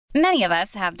Many of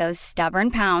us have those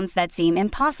stubborn pounds that seem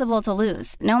impossible to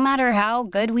lose, no matter how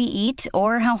good we eat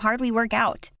or how hard we work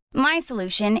out. My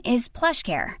solution is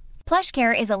PlushCare.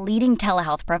 PlushCare is a leading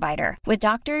telehealth provider with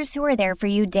doctors who are there for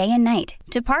you day and night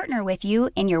to partner with you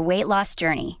in your weight loss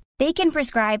journey. They can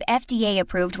prescribe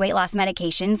FDA-approved weight loss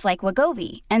medications like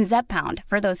Wegovy and Zepbound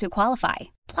for those who qualify.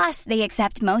 Plus, they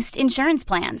accept most insurance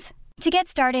plans. To get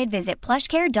started, visit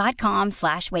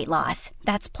plushcare.com/weightloss.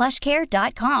 That's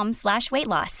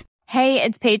plushcare.com/weightloss. Hey,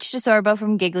 it's Paige DeSorbo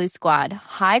from Giggly Squad.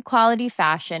 High quality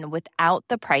fashion without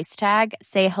the price tag.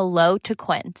 Say hello to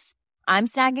Quince. I'm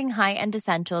snagging high-end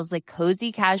essentials like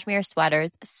cozy cashmere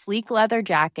sweaters, sleek leather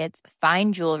jackets,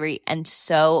 fine jewelry, and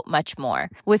so much more.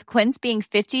 With Quince being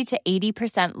 50 to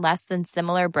 80% less than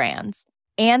similar brands.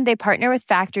 And they partner with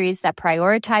factories that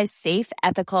prioritize safe,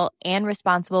 ethical, and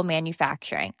responsible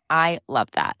manufacturing. I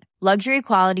love that. Luxury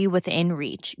quality within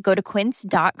reach. Go to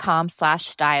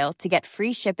quince.com/style to get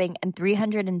free shipping and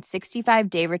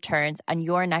 365-day returns on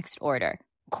your next order.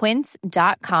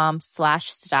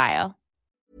 Quince.com/style.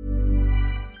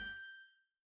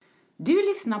 Du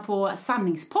lyssnar på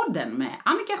Sanningspodden med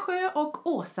Annika Sjö och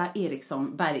Åsa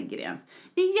Eriksson Berggren.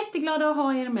 Vi är jätteglada att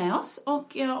ha er med oss,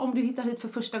 och om du hittar hit för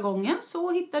första gången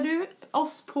så hittar du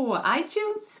oss på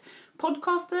iTunes,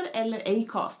 Podcaster eller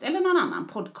Acast eller någon annan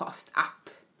podcast-app.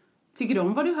 Tycker du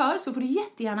om vad du hör så får du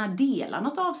jättegärna dela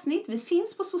något avsnitt. Vi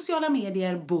finns på sociala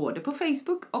medier, både på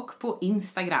Facebook och på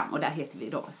Instagram, och där heter vi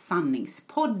då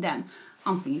Sanningspodden.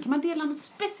 Antingen kan man dela något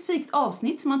specifikt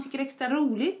avsnitt som man tycker är extra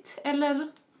roligt eller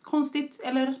konstigt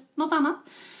eller något annat.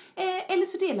 Eller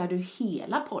så delar du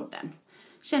hela podden.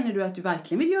 Känner du att du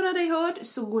verkligen vill göra dig hörd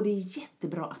så går det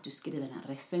jättebra att du skriver en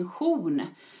recension.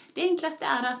 Det enklaste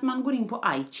är att man går in på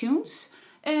iTunes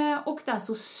och där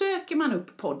så söker man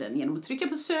upp podden genom att trycka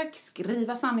på sök,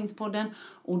 skriva Sanningspodden,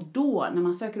 och då när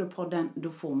man söker upp podden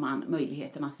då får man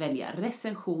möjligheten att välja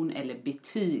recension eller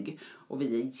betyg, och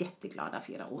vi är jätteglada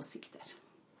för era åsikter.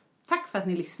 Tack för att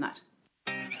ni lyssnar.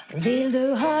 Vill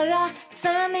du höra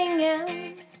sanningen?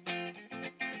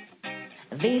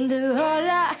 Vill du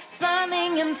höra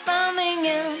sanningen,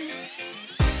 sanningen?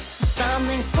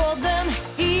 Sanningspodden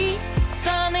i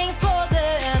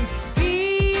Sanningspodden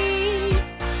i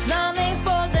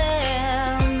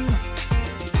Sanningspodden.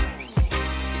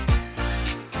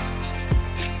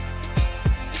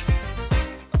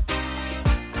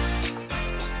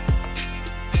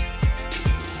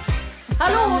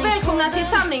 Hallå, välkomna till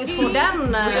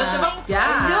Sanningspodden.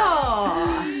 Ja.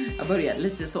 Jag började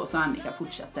lite så Annika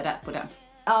fortsatte där på den.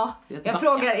 Ja, jag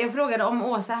frågade om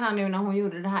Åsa här nu när hon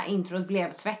gjorde det här introt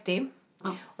blev svettig. Ja.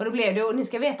 Och då blev det, och ni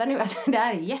ska veta nu att det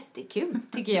här är jättekul,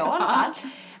 tycker jag i alla fall.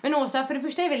 Men Åsa, för det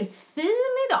första är väldigt fin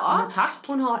idag. Men tack.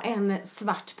 Hon har en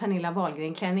svart Pernilla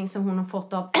Wahlgren-klänning som hon har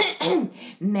fått av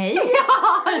mig.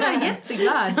 Ja, jag är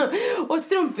jätteglad. Och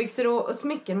strumpbyxor och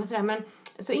smycken och sådär. Men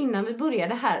så innan vi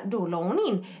började här, då la hon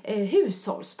in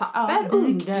hushållspapper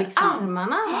under liksom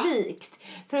armarna, vikt.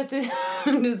 För att du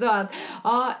sa att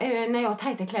när jag har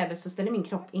tajta kläder så ställer min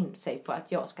kropp in sig på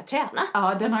att jag ska träna.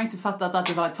 Ja, den har inte fattat att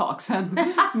det var ett tag sedan.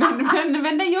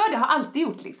 men den gör det, har alltid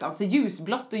gjort liksom. Så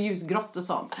ljusblått och ljusgrått och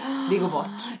sånt, det går bort.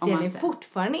 Den är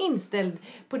fortfarande inställd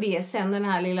på det sen den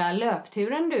här lilla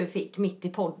löpturen du fick mitt i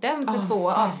podden för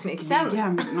 2 avsnitt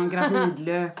sen. Någon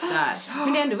gravidlöp där.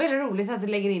 Men det är ändå väldigt roligt att du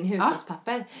lägger in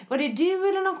hushållspapper. Var det du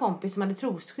eller någon kompis som hade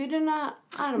trosskydden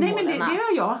armhålorna? Nej, men det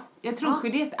var jag. Jag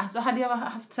trosskyddet, alltså hade jag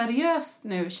haft seriöst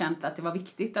nu känt att det var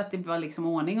viktigt att det var liksom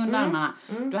ordning under armarna,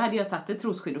 då hade jag tagit ett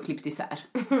trosskydd och klippt isär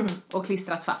och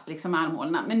klistrat fast liksom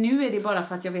armhålorna. Men nu är det bara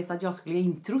för att jag vet att jag skulle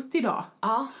introt idag.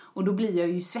 Och då blir jag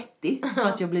ju svettig för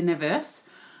att jag blir nervös.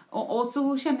 Och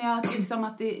så känner jag att, liksom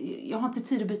att jag har inte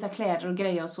tid att byta kläder och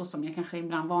grejer så som jag kanske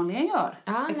ibland vanligen gör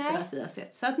efter att vi har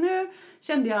sett. Så att nu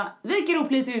kände jag, viker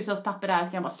upp lite hushållspapper där,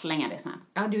 ska jag bara slänga det sen.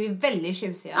 Ja, du är väldigt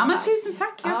tjusig. Ja, men tusen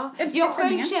tack. Jag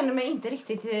själv känner mig inte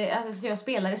riktigt, alltså jag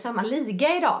spelar i samma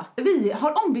liga idag. Vi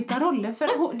har ombytta roller,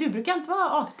 för du brukar alltid vara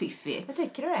aspiffig. Vad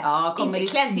tycker du det? Ja, kommer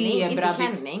inte klänning.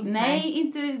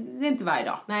 Nej, det är inte varje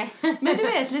dag. Nej. Men du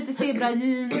vet, lite zebra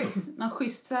jeans, någon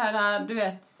schysst så här, du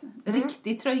vet,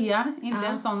 riktig tröja. Inte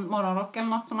en sån morgonrock eller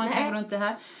något som man kan gå runt i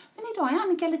här. Men idag är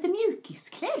Annika lite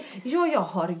mjukisklädd. Ja, jag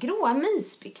har gråa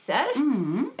mysbyxor.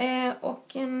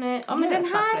 Och en men den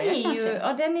här är ju,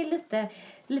 den är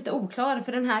lite oklar,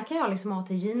 för den här kan jag liksom ha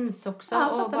till jeans också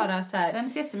och bara så här. Den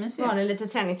är jättemysig. Var det lite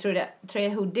träningströja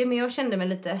hoodie, men jag kände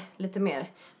mig lite mer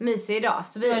mysig idag.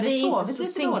 Så vi är inte så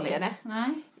synkade. Nej.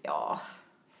 Ja.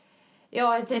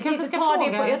 Ja, jag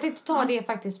tänkte ta det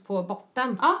faktiskt på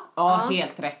botten. Ja,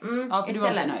 helt rätt. Ja, för du var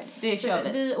istället. nöjd. Det kör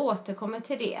vi. Vi återkommer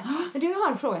till det. Men du, jag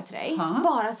har en fråga till dig.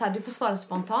 Bara så här, du får svara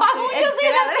spontant. Jag ser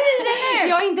hela tiden nu!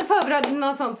 Jag är inte förberedd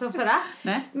något sånt som förra.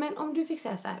 Nej. Men om du fick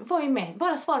säga så här, vad är mest,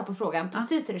 bara svara på frågan,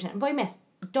 precis det du känner. Vad är mest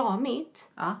damigt?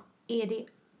 Ja. Är det...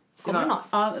 Kommer det någon?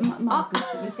 Ja, Marcus.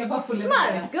 Vi ska bara få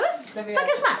Marcus!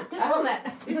 Stackars Marcus kommer.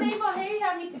 Vi säger bara hej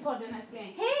här mitt i podden,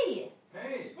 älskling. Hej!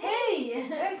 Hej! Hej!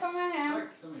 Välkommen hem. Tack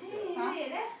så mycket. Hur är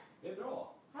det? Det är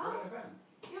bra. Ja. Hur är det själv?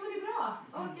 Jo, men det är bra.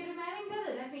 Orkar du med den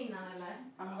gravida kvinnan, eller?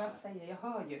 Ja, men vad säger jag?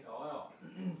 hör ju. Ja.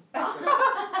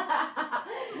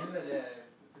 Nu är det,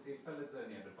 för tillfället så är det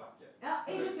nedförsbacke.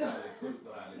 Ja, är det så? Kärleksfullt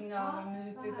och härligt. Ja, men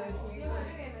mysigt, älskling. Jag hörde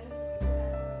det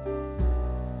nu.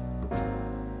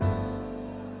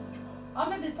 Ja,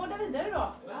 men vi poddar vidare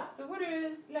då. Så får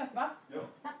du löpa. Ja.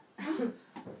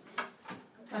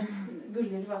 Vad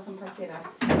gullig du var som parkerar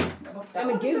där borta. Ja,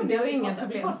 men gud, det har ju inga Vi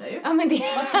problem. poddar ju. Ja, men det,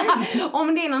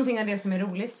 om det är någonting av det som är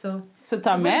roligt så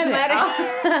ta med med det.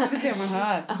 Ja, vi ser om man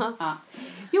hör. Ja.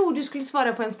 Jo, du skulle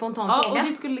svara på en spontan Ja, fråga. och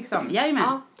vi skulle liksom, jajamän.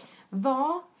 Ja.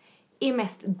 Vad är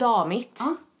mest damigt?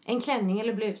 Ja. En klänning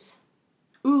eller blus?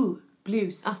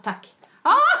 Blus. Ja, tack.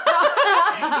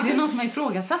 Är det någon som har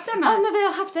ifrågasatt den Ja, här? men vi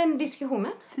har haft en diskussion.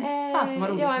 fasen vad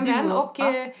roligt. Jag är en Du vän och-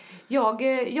 och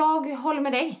jag håller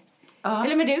med dig. Ja.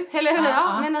 Eller med du. Eller, ja,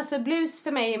 ja. Men alltså blus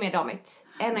för mig är mer damigt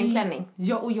än en klänning.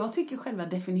 Ja, och jag tycker själva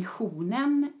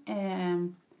definitionen...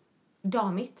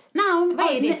 Damigt? Nej,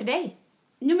 Vad är det för dig?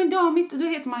 Jo, men damigt, då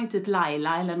heter man ju typ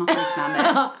Laila eller något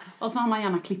liknande. Och så har man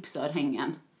gärna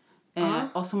klippsörhängen.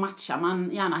 Och så matchar man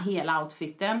gärna hela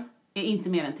outfiten. Inte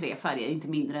mer än 3 färger, inte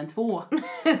mindre än 2.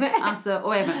 Alltså,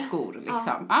 och även skor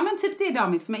liksom. Ja, men typ det är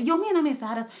damigt för mig. Jag menar mer så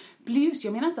här att blus,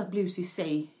 jag menar inte att blus i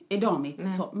sig är damigt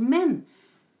så, men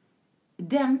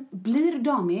den blir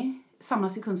damig samma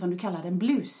sekund som du kallar den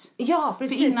blus. Ja,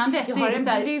 precis. För innan dess jag är har det en så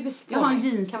här, blus på jag har en mig.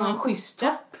 jeans Kan och man en schysst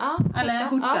skjorta? topp. Ja, Eller en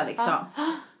skjorta liksom.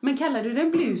 Men kallar du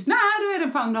den blus? Nej, då är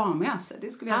den fan damig alltså.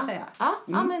 Det skulle jag säga.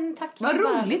 Ja, men tack. Vad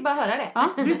roligt. Bara höra det. Ja,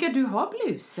 brukar du ha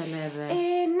blus eller?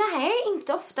 Nej,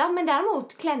 inte ofta. Men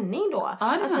däremot klänning då. Ja,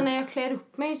 det alltså var. när jag klär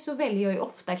upp mig så väljer jag ju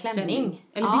ofta klänning.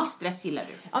 Eller ja. byxdress gillar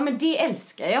du? Ja, men det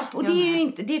älskar jag. Och det, är ju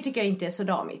inte, det tycker jag inte är så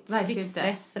damigt. Verkligen Byxdress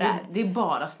inte. sådär. Det är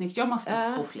bara snyggt. Jag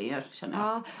måste få fler, känner jag.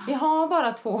 Ja, jag har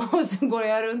bara 2 och så går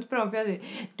jag runt på dem. För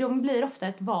de blir ofta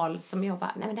ett val som jag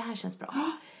bara, nej men det här känns bra.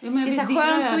 Ja, men Det är så det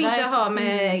skönt att röda är inte så ha fint.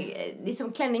 med...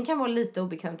 Liksom, klänning kan vara lite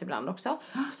obekvämt ibland också.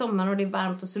 På sommaren och det är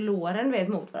varmt och så låren vet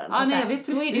mot varandra. Ja, Och så nej, här. jag vet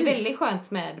Då är det precis. väldigt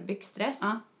skönt med byxdress.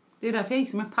 Ja, det är därför jag gick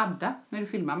som en padda när du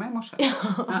filmade mig i morse.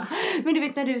 Men du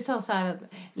vet när du sa så här att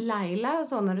Laila och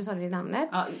så när du sa det i namnet.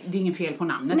 Ja, det är ingen fel på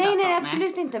namnet Nej, alltså. nej,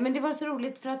 absolut inte. Men det var så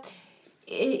roligt för att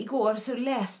igår så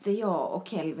läste jag och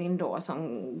Kelvin då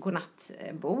som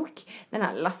godnattbok. Den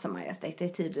här Lasse-Majas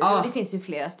detektiv. Ja. Och det finns ju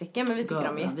flera stycken men vi tycker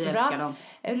de är Ja, vi jättebra. älskar dem.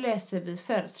 Läser vi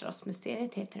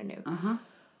Födelsedagsmysteriet heter det nu. Aha.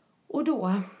 Och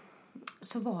då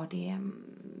så var det...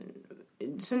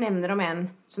 Så nämner de en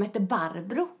som heter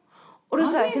Barbro. Och då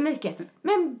sa jag till Mikael,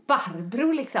 men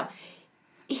Barbro liksom...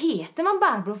 Heter man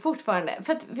Barbro fortfarande?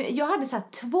 För att jag hade så här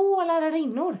 2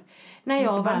 lärarinnor när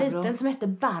jag var Barbro. liten som hette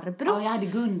Barbro. Ja, jag hade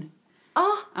Gun. Ja,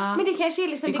 Ja. men det kanske är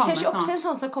liksom, Det det kommer kanske också snart. är en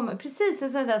sån som kommer precis en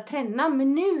sån där trendnamn.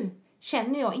 Men nu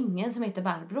känner jag ingen som heter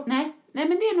Barbro. Nej, men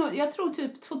det är nog, jag tror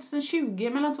typ 2020,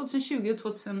 mellan 2020 och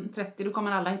 2030, då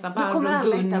kommer alla heta Barbro, kommer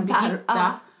alla Gun, heta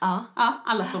Birgitta. Ja. Ja,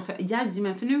 alla som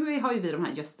jajamän, för nu har ju vi de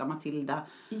här Gösta, Matilda,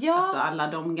 Ja. alltså alla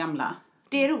de gamla.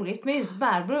 Det är roligt, men just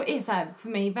Barbro är så här, för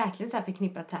mig verkligen så här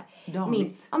förknippat så här.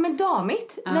 Damigt. Ja, men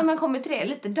damigt. När man kommer till det,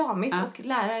 lite damigt Ja. och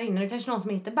lärarinnan, och kanske någon som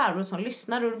heter Barbro som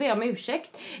lyssnar, och då ber jag om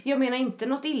ursäkt. Jag menar inte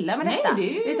något illa med Nej, detta, det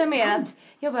är ju- utan mer att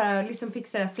jag bara liksom fick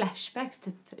sådär flashbacks,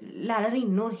 typ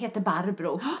lärarinnor heter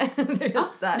Barbro. Du vet,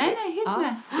 så här. Nej, helt Ja.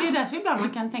 med. Det är därför ibland man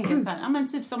kan tänka så här, ja men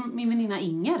typ som min väninna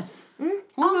Inger.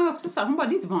 Hon har också så här, hon bara,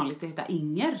 det är inte vanligt att heta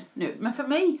Inger nu. Men för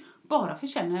mig, bara för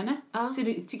att känna henne, så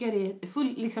det, tycker jag det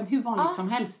är liksom hur vanligt som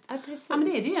helst. Ja, precis. Ja, men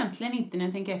det är det egentligen inte när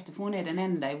jag tänker efter, för hon är den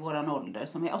enda i våran ålder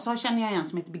som är, och så känner jag en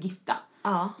som heter Birgitta.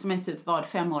 Ja. Som är typ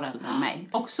 5 år äldre än mig.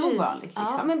 Också Precis. ovanligt liksom.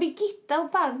 Ja, men Birgitta och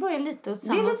Barbro är lite åt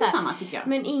samma. Det är lite så här. samma, tycker jag.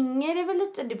 Men Inger är väl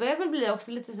lite, det börjar väl bli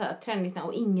också lite så här trendigt nu,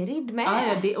 och Ingrid med.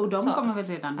 Ja, det, och de Så. kommer väl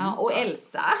redan Ja, nu, och tror jag.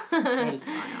 Elsa. Elsa,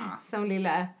 ja. Som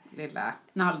lilla... Lilla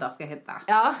Nalda ska heta.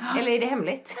 Ja, eller är det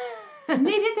hemligt? Nej,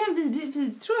 det är inte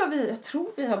jag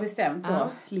tror vi har bestämt då.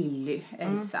 Lilly,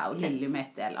 Elsa och Lilly med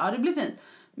ett L. Ja, det blir fint.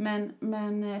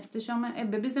 Men eftersom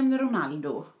Ebbe bestämde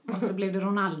Ronaldo och så blev det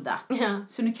Ronalda. Ja.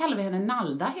 Så nu kallar vi henne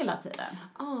Nalda hela tiden.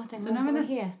 Tänk Så om när vi hon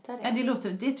nästan- heter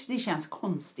det. Ja, det känns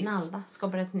konstigt. Nalda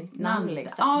skapar ett nytt namn Nalda.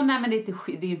 liksom. Ja, nej men det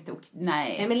är inte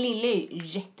nej. Nej, men Lilly är ju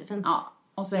jättefint. Ja,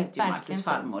 Och så heter ju verkligen Marcus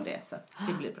farmor det, så att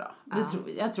det blir bra. Det tror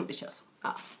vi. Jag tror vi kör så.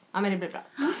 Ja, men det blir bra.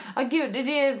 Ja, gud,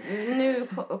 nu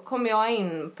kom jag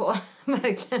in på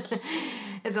verkligen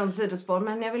ett sånt sidospår.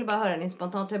 Men jag vill bara höra din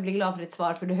spontant. Jag blir glad för ditt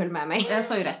svar, för du höll med mig. Jag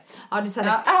sa ju rätt. Ja, du sa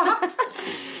rätt.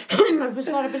 Du får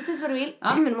svara precis vad du vill,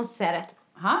 men du måste säga rätt.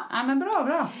 Ja, men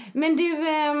bra. Men du,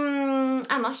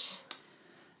 annars?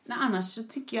 Nej, annars så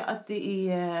tycker jag att det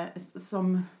är,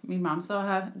 som min man sa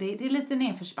här, det är lite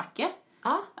nedförsbacke.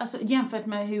 Ja. Alltså jämfört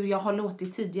med hur jag har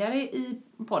låtit tidigare i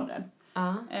podden.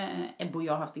 Ja. Ebbo och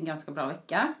jag har haft en ganska bra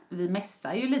vecka. Vi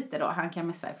mässar ju lite då. Han kan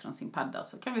mässa ifrån sin padda och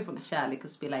så kan vi få lite kärlek och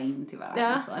spela in till varandra.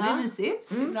 Ja, så. Det är mysigt,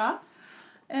 det är bra.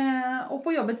 Och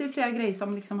på jobbet är det flera grejer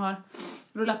som liksom har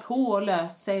rullat på och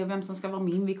löst sig. Och vem som ska vara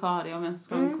min vikarie och vem som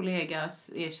ska vara min kollegas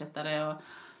ersättare. Och,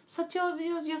 så att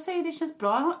jag säger det känns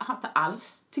bra. Inte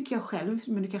alls tycker jag själv.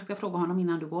 Men du kanske ska fråga honom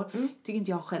innan du går. Tycker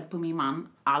inte jag har skällt på min man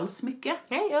alls mycket.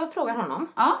 Nej, jag frågar honom.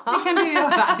 Ja, det kan du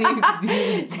göra.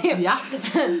 Ja.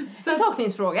 Så,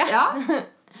 tolkningsfråga. Ja.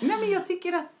 Nej, men jag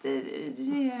tycker att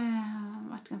det har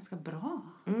varit ganska bra.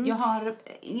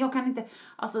 Jag kan inte,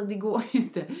 alltså det går ju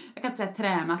inte. Jag kan inte säga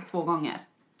träna 2 gånger.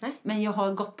 Nej. Men jag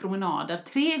har gått promenader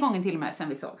 3 gånger till och med sen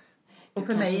vi sågs. Och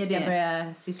för mig är det... ska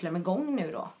börja syssla med gång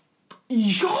nu då.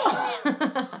 Ja!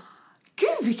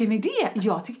 Gud, vilken idé!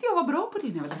 Jag tyckte jag var bra på det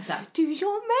när jag var liten. Du,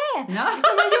 jag med! Ja.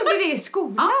 Man gjorde det i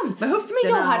skolan. Ja, men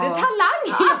jag hade talang.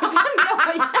 Ja. Jag kände jag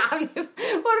var jävligt...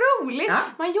 Vad roligt. Ja.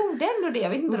 Man gjorde ändå det. Jag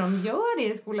vet inte om de gör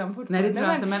det i skolan fortfarande. Nej, det tror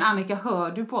jag inte. Men Annika,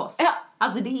 hör du på oss? Ja.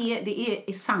 Alltså det är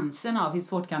essensen av hur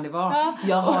svårt kan det vara. Ja.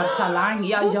 Jag har talang.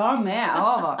 Jag med.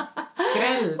 Ja,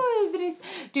 skräll.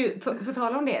 Du, på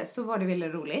tal om det så var det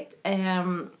väldigt roligt.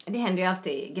 Det händer ju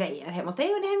alltid grejer hemma hos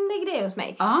dig och det händer grejer hos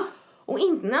mig. Ja. Och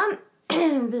innan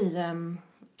vi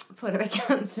förra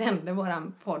veckan sände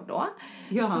våran podd då,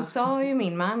 så sa ju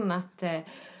min man att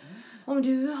om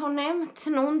du har nämnt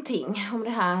någonting om det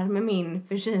här med min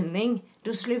förkylning,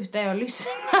 då slutar jag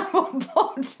lyssna på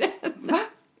podden. Va?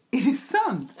 Är det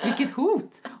sant? Vilket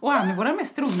hot. Och han är våra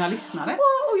mest trogna lyssnare.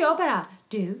 Och jag bara,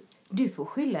 du får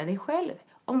skylla dig själv.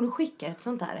 Om du skickar ett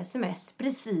sånt här sms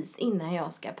precis innan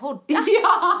jag ska podda. Ja!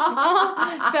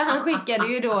 För han skickade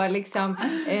ju då liksom,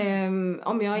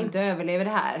 om jag inte överlever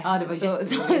det här. Ja, det var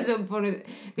så får du,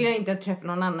 vill jag inte träffa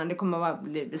någon annan. Det kommer bara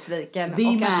bli besviken. The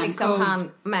och att liksom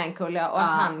mancold, ja, och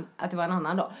att det var en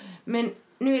annan då. Men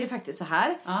nu är det faktiskt så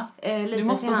här. Ja. Lite du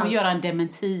måste nog göra en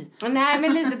dementi. Nej,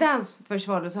 men lite till hans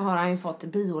försvar så har han ju fått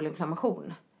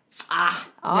biolinflammation.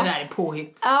 Det där är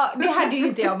påhitt. Ja, det hade ju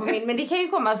inte jag på min, men det kan ju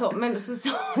komma så. Men så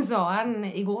sa han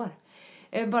igår.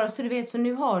 Bara så du vet, så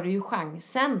nu har du ju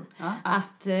chansen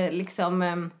att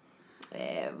liksom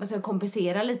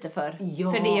kompensera lite för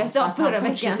det jag sa förra veckan.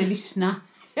 Fortsätter lyssna.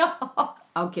 Ja.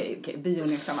 Okej,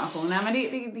 bioinflammation. Nej, men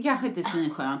det kanske inte är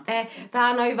svinskönt. För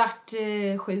han har ju varit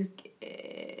sjuk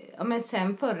men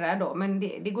sen förra då, men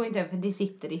det går inte för det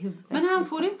sitter i huvudet. Men han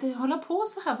får inte hålla på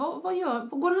så här.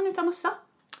 Vad går han utan mössa?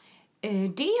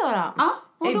 Det gör han. Ja,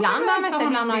 ibland har han mössa,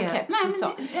 ibland har han keps.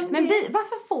 Men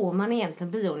varför får man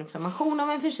egentligen bioinflammation av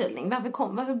en förkylning?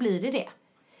 Varför blir det?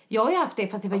 Jag har ju haft det,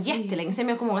 fast det var jättelänge sedan. Men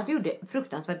jag kommer ihåg att det gjorde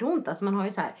fruktansvärt ont. Alltså man har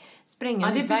ju så här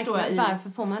sprängande huvudvärk. Varför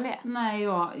får man det? Nej,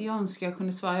 jag önskar jag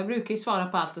kunde svara. Jag brukar ju svara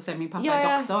på allt och säga min pappa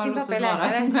är doktor. Din och så pappa är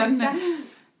läkare. Men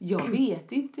jag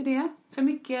vet inte det. För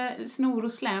mycket snor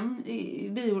och slem i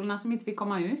biorna som inte vill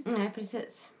komma ut. Nej,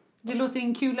 precis. Det låter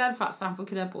en kul i alla fall, så han får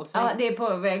krya på sig. Ja, det är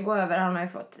på väg att gå över. Han har ju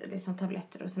fått liksom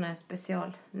tabletter och sån här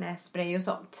specialnässpray och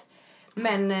sånt.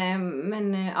 Men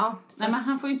ja. Nej, men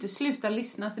han får ju inte sluta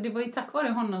lyssna. Så det var ju tack vare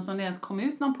honom som det ens kom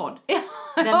ut någon podd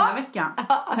denna veckan.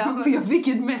 För jag fick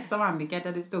ett mest av Annika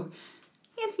där det stod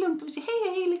helt lugnt och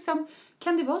hej liksom.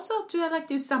 Kan det vara så att du har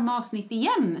lagt ut samma avsnitt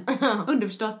igen?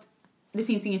 Underförstått, det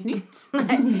finns inget nytt.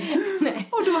 Nej.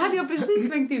 Och då hade jag precis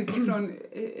svängt ut ifrån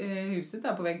huset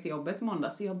där på väg till jobbet i måndag.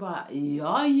 Så jag bara,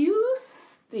 ja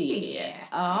just det.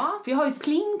 Ja. För jag har ju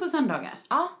pling på söndagar.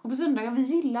 Ja. Och på söndagar, vi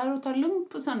gillar att ta lugnt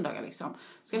på söndagar liksom.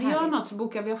 Ska vi göra något så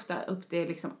bokar vi ofta upp det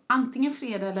liksom antingen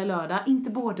fredag eller lördag. Inte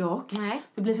både och. Nej.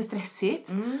 Det blir för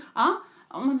stressigt. Ja.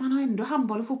 Men man har ändå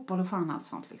handboll och fotboll och fan allt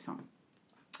sånt liksom.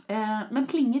 Men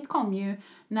plinget kom ju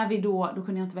när vi då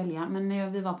kunde jag inte välja, men när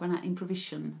vi var på den här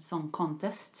Improvision Song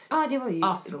Contest. Ja, det var ju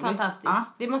fantastiskt. Ja.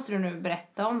 Det måste du nu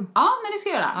berätta om. Ja, men det ska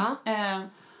jag göra. Ja.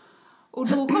 Och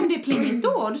då kom det plinget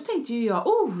då, och då tänkte ju jag,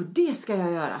 det ska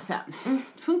jag göra sen.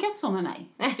 Det funkar inte så med mig.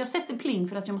 Jag sätter pling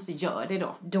för att jag måste göra det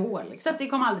då. Liksom. Så att det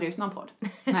kom aldrig ut någon podd.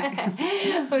 Nej.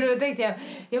 Och då tänkte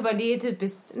jag bara, det är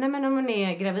typiskt, nej men om man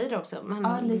är gravid också.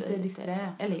 Lite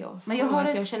disträ. Eller jag. Men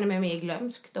jag känner mig mer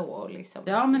glömsk då. Liksom.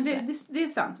 Ja, men det är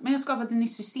sant. Men jag har skapat ett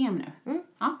nytt system nu.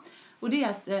 Ja. Och det är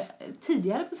att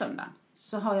tidigare på söndag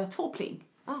så har jag 2 pling.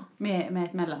 med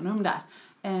ett mellanrum där.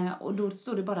 Och då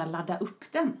står det bara ladda upp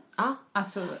den.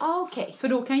 Alltså, okej. för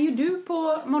då kan ju du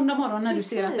på måndag morgon när Precis.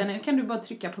 du ser att den är, kan du bara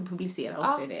trycka på publicera och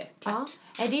så är det klart.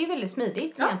 Ja, det är ju väldigt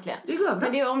smidigt egentligen. det går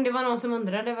bra. Men om det var någon som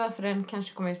undrade varför den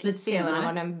kanske kom ut lite senare än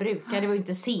vad den brukar. Det var ju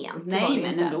inte sent. Nej, det var det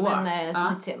men inte. ändå. Men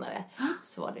lite senare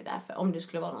så var det därför. Om det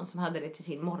skulle vara någon som hade det till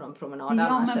sin morgonpromenad Ja,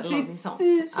 annars men eller någonting sånt.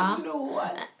 precis, förlåt.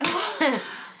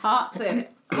 Ja, så är det.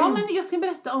 Ja, men jag ska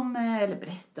berätta om,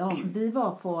 vi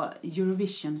var på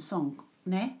Eurovision Song,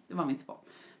 nej, det var vi inte på.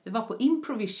 Vi var på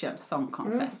Improvision Song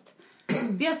Contest.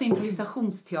 Det är alltså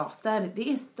improvisationsteater.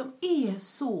 De är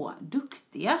så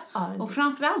duktiga och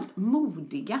framförallt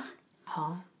modiga. Ja.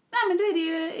 Nej, men då är det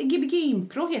ju Gbg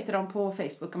Impro heter de på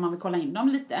Facebook om man vill kolla in dem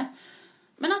lite.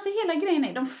 Men alltså hela grejen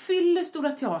är, de fyller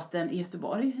Stora Teatern i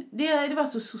Göteborg. Det var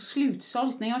så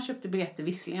slutsålt när jag köpte biljetter,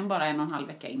 visserligen bara 1,5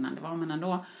 vecka innan det var, men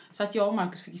ändå. Så att jag och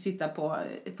Marcus fick sitta på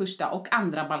första och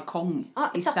andra balkong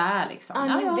isär liksom.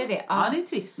 Ja, det. Ja, det är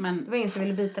trist, men... Det var ingen som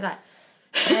ville byta där.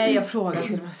 Nej, jag frågade,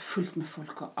 det var så fullt med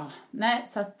folk och, nej,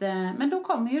 så att, men då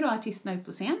kommer ju då artisterna ut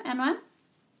på scen, en och en.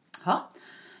 Ja.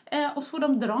 Och så får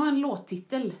de dra en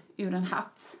låttitel ur en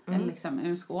hatt, eller liksom ur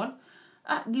en skål.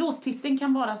 Låttiteln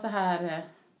kan vara så här: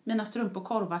 mina strumpor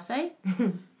korvar sig.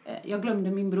 Jag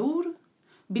glömde min bror.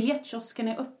 Biljettkiosken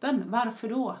är öppen. Varför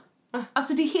då?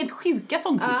 Alltså det är helt sjuka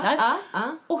sångtitlar.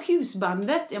 Och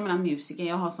husbandet, jag menar musiker,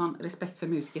 jag har sån respekt för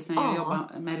musiker sen jag jobbar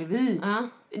med revy.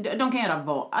 De kan göra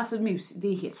vad, alltså det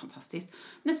är helt fantastiskt.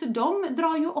 Men så de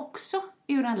drar ju också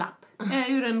ur en lapp,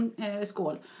 ur en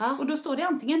skål. Och då står det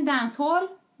antingen dancehall,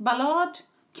 ballad,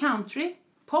 country,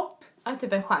 pop. Ja,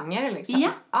 typ en genre liksom.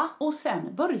 Ja, och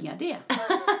sen börjar det.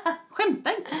 Skämta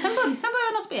inte. Sen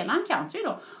börjar de spela en country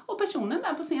då. Och personen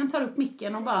där på scen tar upp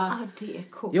micken och bara... det är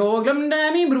coolt. Jag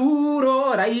glömde min bror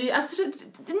och dig. Alltså,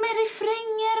 med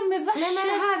refränger, med verser.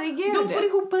 Nej, men herregud. De får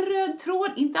ihop en röd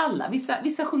tråd. Inte alla.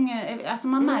 Vissa sjunger... Alltså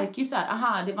man märker ju så här,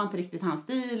 aha, det var inte riktigt hans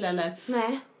stil. Eller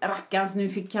rackans, nu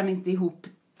fick han inte ihop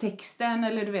texten.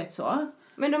 Eller du vet så.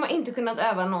 Men de har inte kunnat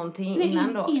öva någonting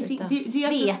innan då? Ingenting.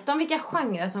 Alltså, vet de vilka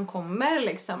genrer som kommer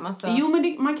liksom? Alltså... Jo,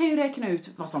 men man kan ju räkna ut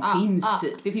vad som finns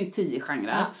typ. Det finns 10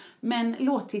 genrer. Men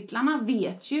låttitlarna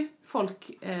vet ju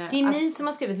folk... det är ni som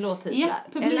har skrivit låttitlar? Ja,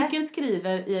 publiken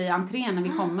skriver i entrén när vi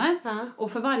kommer.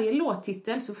 Och för varje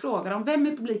låttitel så frågar de vem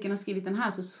i publiken har skrivit den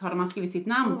här, så har man skrivit sitt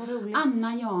namn.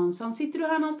 Anna Jansson, sitter du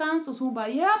här någonstans? Och så hon bara,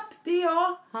 japp, det är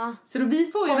jag. Så då vi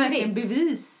får ju verkligen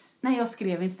bevis. Nej, jag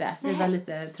skrev inte. Vi var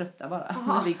lite trötta bara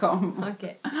när vi kom.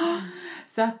 Okay.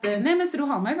 Så att, så då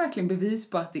har man ju verkligen bevis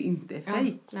på att det inte är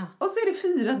fake. Och så är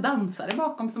det 4 dansare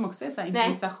bakom som också är så här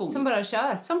improvisation. Som bara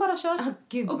kör.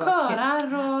 Gud, och körar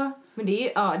och... Men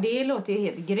det låter ju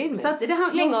helt grymt. Så att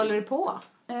hur länge håller du på?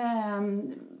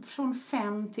 Från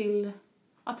 5 till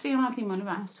 3,5 timmar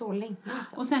ungefär. Så länge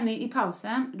alltså. Och sen i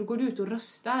pausen, då går du ut och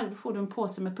röstar. Då får du en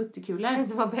påse med puttekulor. Den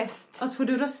som var bäst. Och så får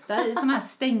du rösta i såna här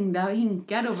stängda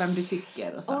hinkar då, vem du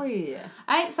tycker och så. Oj.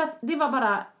 Nej, så att det var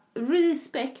bara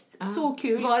respekt. Så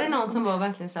kul. Var det någon som var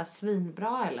verkligen så här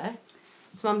svinbra eller?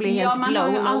 Så man blir helt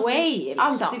blown away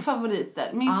liksom. Alltid favoriter.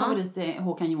 Min favorit är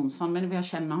Håkan Jonsson, men jag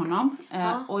känner honom.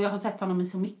 Och jag har sett honom i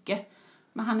så mycket.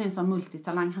 Men han är en sån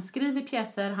multitalang. Han skriver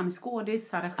pjäser, han är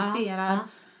skådis, han regisserar.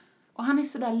 Och han är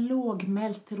så där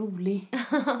lågmält rolig.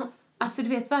 Alltså du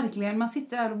vet verkligen, man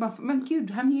sitter där och bara, men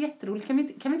gud, han är jätterolig. Kan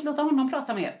vi inte låta honom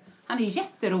prata mer? Han är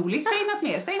jätterolig, säg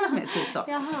något mer, typ så.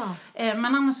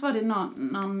 Men annars var det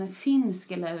någon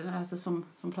finsk eller alltså som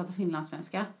pratar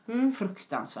finlandssvenska.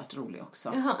 Fruktansvärt rolig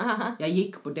också. Jag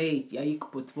gick på dejt, jag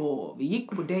gick på 2. Vi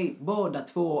gick på dejt båda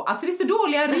 2. Alltså det är så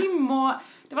dåliga rim och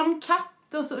det var någon katt.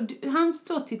 Och så, hans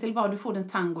låttitel var du får den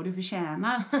tango du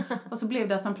förtjänar. Och så blev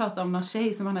det att han pratade om någon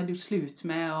tjej som han hade gjort slut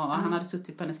med. Och han hade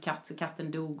suttit på hennes katt så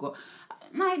katten dog. Och,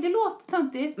 nej, det låter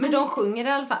töntigt. Men de sjunger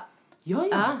i alla fall. Ja.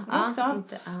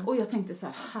 Och jag tänkte så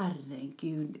här,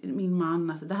 herregud, min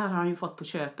man, alltså, det här har han ju fått på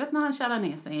köpet när han kärrar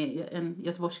ner sig i en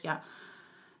göteborgska.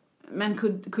 Men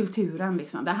kulturen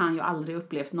liksom, det har han ju aldrig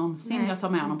upplevt någonsin. Nej. Jag tar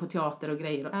med honom på teater och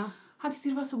grejer. Och, han tyckte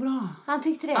det var så bra. Han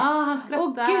tyckte det? Ja, han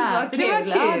skrattade. Gud vad kul. Det var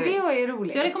kul. Ja, det var ju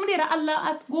roligt. Så jag rekommenderar alla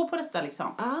att gå på detta liksom.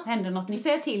 Händer något nytt.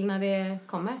 Säg till när det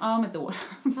kommer. Ja, om ett år.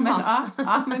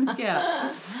 Men det ska jag göra.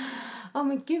 Ja,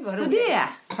 men gud vad roligt. Så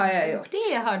det har jag gjort.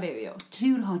 Det har du gjort.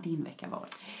 Hur har din vecka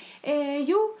varit?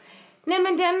 Nej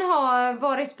men den har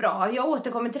varit bra. Jag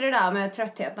återkommer till det där med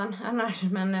tröttheten annars.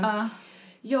 Men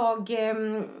jag,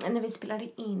 när vi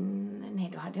spelade in,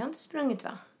 nej då hade jag inte sprungit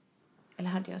va? Eller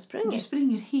hade jag Du sprungit?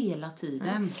 springer hela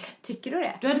tiden. Tycker du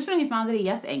det? Du hade sprungit med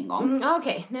Andreas en gång.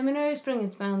 Okej. Nej, men nu har jag ju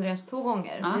sprungit med Andreas 2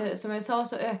 gånger. Som jag sa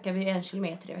så ökar vi 1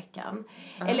 kilometer i veckan.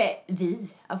 Eller vi.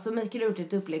 Alltså Mikael har gjort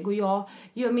ett upplägg och jag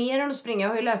gör mer än att springa. Jag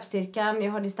har ju löpstyrkan,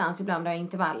 jag har distans, ibland har jag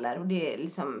intervaller. Och det är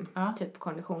liksom typ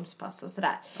konditionspass och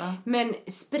sådär. Men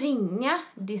springa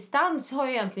distans har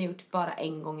jag egentligen gjort bara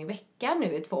en gång i veckan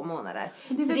nu i 2 månader.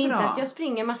 Så det är inte att jag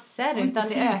springer massor utan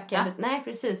det ökar lite. Nej,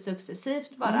 precis,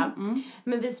 successivt bara.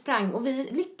 Men vi sprang och vi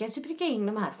lyckades ju pricka in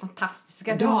de här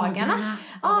fantastiska dagarna.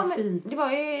 Ja, men fint. Det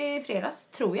var ju i fredags,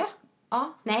 tror jag.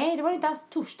 Ja, nej, det var inte alls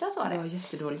torsdags var det. Det var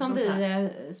jättedåligt som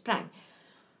vi sprang.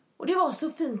 Och det var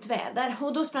så fint väder.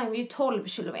 Och då sprang vi ju 12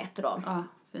 kilometer då. Ja,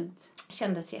 fint.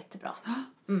 Kändes jättebra.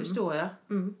 Förstår jag.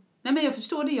 Nej, men jag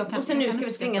förstår det. Och sen nu ska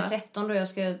vi springa 13 då. Jag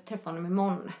ska träffa honom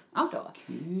imorgon. Då.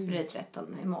 Kul. Så blir det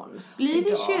 13 imorgon. Blir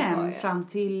det 21 fram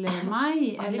till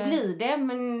maj? Ja, eller? det blir det.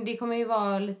 Men det kommer ju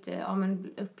vara lite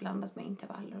uppblandat med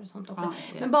intervaller och sånt också.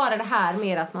 Ja. Men bara det här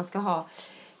med att man ska ha,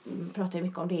 pratar ju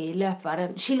mycket om det i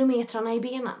löpvärlden, kilometrarna i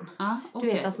benen. Du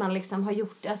vet att man liksom har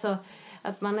gjort, alltså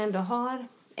att man ändå har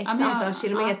antal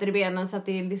kilometer i benen så att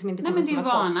det liksom inte kommer som en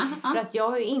chock. För att jag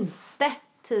har ju inte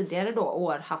tidigare då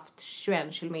år haft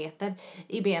 21 kilometer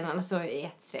i benen, alltså i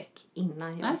ett streck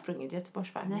innan jag har sprungit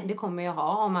Göteborgsvarvet. Men det kommer jag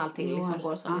ha om allting liksom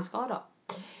går som det ska då.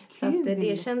 Så att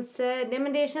det känns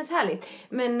härligt.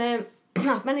 Men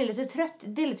att man är lite trött,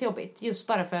 det är lite jobbigt. Just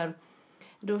bara för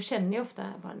då känner jag ofta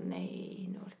bara nej,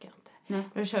 nu orkar jag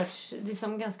inte. Jag har kört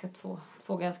liksom två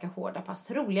ganska hårda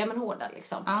pass. Roliga men hårda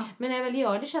liksom. Men när jag väl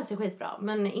gör det känns det skitbra.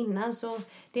 Men innan så,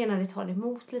 det är när det tar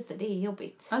emot lite, det är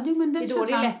jobbigt. Ja, men det är då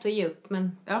det är lätt att ge upp.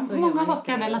 Men många av oss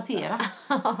kan relatera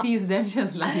till just den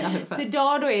känslan. Så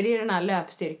idag då är det ju den här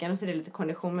löpstyrkan och så är det lite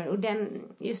kondition. Och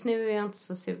just nu är jag inte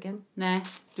så sugen. Nej,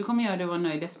 du kommer göra det och vara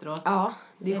nöjd efteråt. Ja.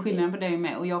 Det är skillnaden på dig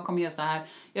med. Och jag kommer göra så här.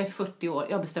 Jag är 40 år,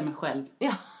 jag bestämmer själv.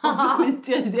 Ja. Och så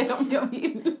skiter jag i det om jag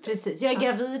vill. Precis, jag är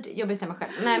gravid, jag bestämmer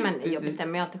själv. Nej, men jag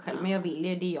bestämmer ju alltid själv. Men jag vill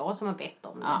ju, det är jag som har bett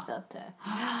om det. Så att,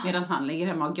 medan han ligger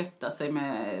hemma och göttar sig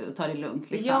med och tar det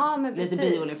lugnt liksom. Ja, men lite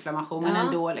bioinflammation, men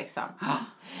ändå liksom.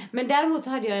 Men däremot så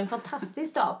hade jag en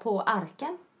fantastisk dag på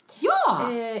Arken.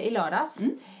 Ja! I lördags.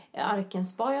 Arken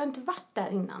spa, jag har inte varit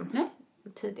där innan.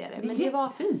 Tidigare. Men det var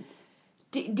jättefint.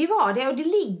 Det var det, och det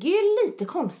ligger ju lite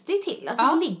konstigt till. Alltså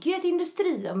det ligger ju ett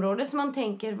industriområde som man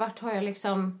tänker, vart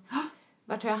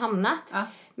har jag hamnat?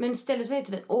 Men istället så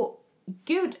heter vi, och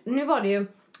gud, nu var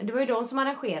det var ju de som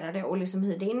arrangerade och liksom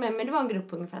hyrde in mig, men det var en grupp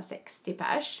på ungefär 60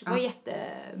 pers. Det var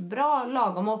jättebra,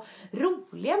 lagom och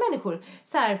roliga människor.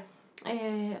 Så här,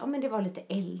 men det var lite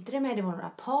äldre med, det var några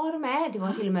par med, det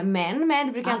var till och med män med,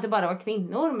 det brukar inte bara vara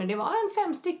kvinnor, men det var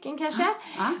 5 stycken kanske.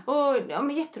 Och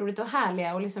men jätteroligt och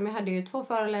härliga, och liksom jag hade ju 2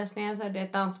 föreläsningar, så hade jag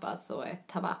ett danspass och ett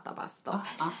tabata-pass då.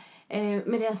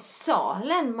 Men den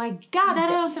salen, my god. Där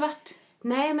har jag inte varit.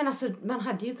 Nej, men alltså man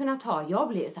hade ju kunnat ta, jag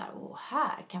blev ju så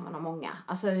här kan man ha många.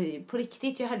 Alltså på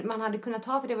riktigt, man hade kunnat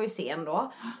ta, för det var ju scen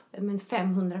då, men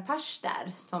 500 pers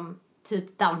där som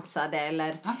typ dansade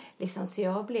eller liksom, så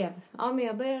jag blev, men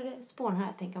jag började spåna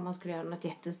här, tänka om man skulle göra något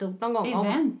jättestort någon gång.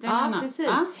 Event, ja, precis.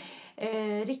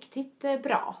 Riktigt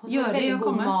bra. Och så var det väldigt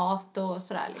god mat och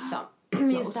sådär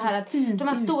liksom. Just det här att de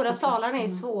här stora salarna är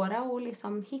svåra att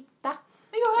liksom hitta.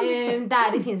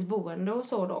 Där det finns boende och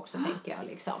så då också, tänker jag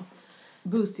liksom.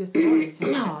 Buss Göteborg.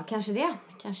 Ja, kanske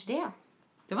det.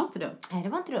 Det var inte dumt. Nej, det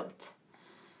var inte dumt.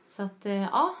 Så att,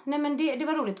 nej men det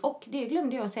var roligt. Och det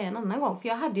glömde jag säga en annan gång. För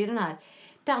jag hade ju den här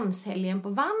danshelgen på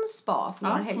Vanns spa för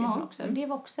några helger sedan också. Det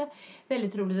var också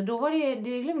väldigt roligt. Och då var det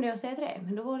glömde jag säga till dig.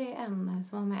 Men då var det en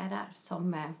som var med där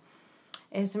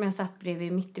som jag satt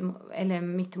bredvid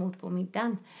mittemot på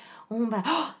middagen. Och hon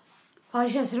bara, det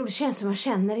känns roligt. Det känns som jag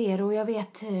känner er och jag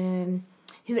vet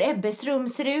hur Ebbes rum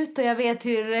ser ut och jag vet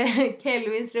hur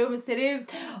Kelvins rum ser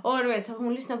ut. Och du vet,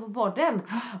 hon lyssnar på podden.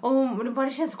 Och hon bara,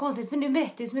 det känns så konstigt för du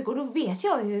berättar ju så mycket och då vet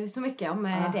jag ju så mycket om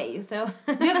dig. Och så.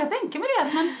 Men jag kan tänka mig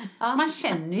det att man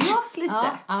känner ju oss lite.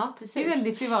 Ja, precis. Det är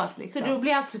väldigt privat liksom. Så då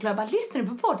blir jag alltid så glad, bara lyssnar du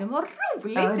på podden, vad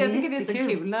roligt. Ja, jag tycker det är så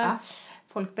kul när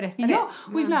folk berättar det. Ja,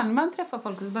 och ibland när man träffar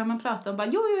folk och så börjar man prata och bara,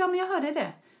 jo, men jag hörde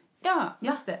det. Ja,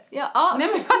 just det. Ja, nej,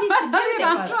 men man har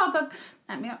redan pratat.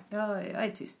 Nej, men jag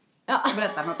är tyst. Ja.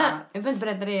 Berätta något annat. Jag behöver inte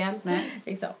berätta det igen. Nej.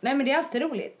 Liksom. Nej, men det är alltid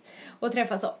roligt att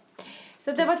träffa så.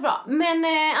 Så det har varit bra. Men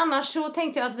annars så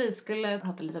tänkte jag att vi skulle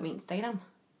prata lite om Instagram.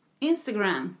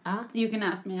 Instagram. You can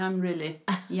ask me, I'm really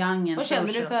young and vad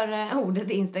känner du för ordet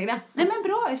Instagram? Nej, men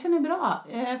bra, jag känner bra.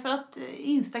 För att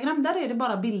Instagram, där är det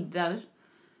bara bilder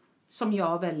som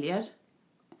jag väljer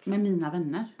med mina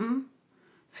vänner.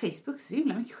 Facebook så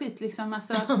himla mycket skit liksom.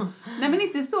 Alltså, nej men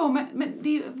inte så, men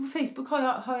det är, på Facebook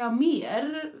har jag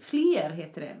fler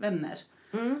heter det, vänner.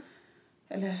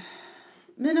 Eller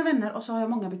mina vänner, och så har jag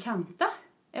många bekanta.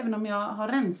 Även om jag har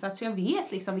rensat så jag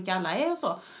vet liksom vilka alla är och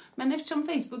så. Men eftersom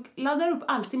Facebook laddar upp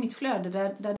allt i mitt flöde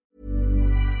där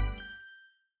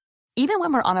Even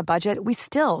when we're on a budget, we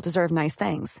still deserve nice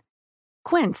things.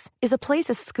 Quince is a place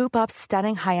to scoop up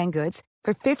stunning high-end goods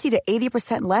for 50 to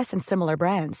 80% less than similar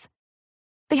brands.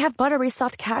 They have buttery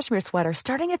soft cashmere sweaters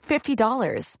starting at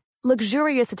 $50,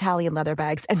 luxurious Italian leather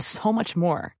bags, and so much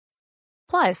more.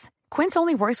 Plus, Quince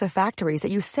only works with factories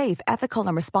that use safe, ethical,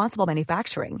 and responsible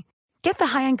manufacturing. Get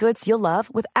the high-end goods you'll love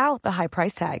without the high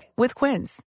price tag with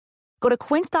Quince. Go to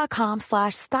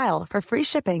quince.com/style for free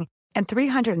shipping and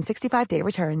 365-day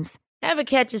returns. Ever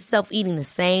catch yourself eating the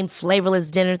same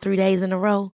flavorless dinner 3 days in a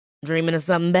row? Dreaming of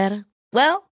something better?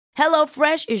 Well,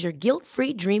 HelloFresh is your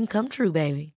guilt-free dream come true,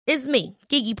 baby. It's me,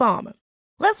 Keke Palmer.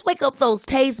 Let's wake up those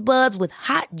taste buds with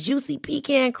hot, juicy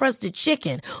pecan-crusted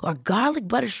chicken or garlic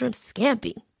butter shrimp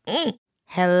scampi.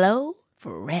 Hello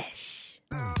Fresh.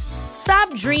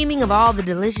 Stop dreaming of all the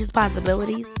delicious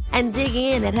possibilities and dig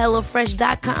in at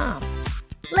HelloFresh.com.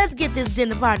 Let's get this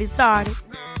dinner party started.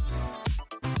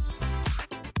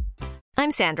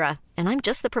 I'm Sandra, and I'm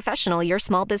just the professional your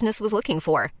small business was looking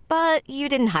for. But you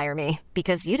didn't hire me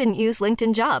because you didn't use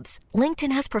LinkedIn Jobs.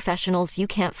 LinkedIn has professionals you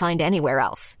can't find anywhere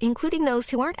else, including those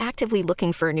who aren't actively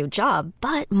looking for a new job,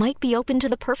 but might be open to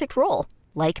the perfect role,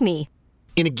 like me.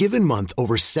 In a given month,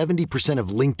 over 70%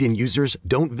 of LinkedIn users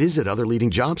don't visit other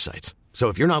leading job sites. So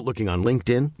if you're not looking on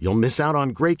LinkedIn, you'll miss out on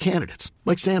great candidates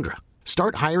like Sandra.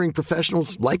 Start hiring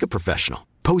professionals like a professional.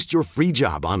 Post your free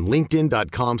job on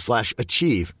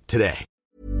linkedin.com/achieve today.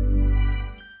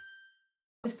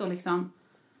 det står liksom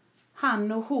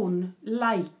han och hon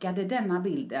likade denna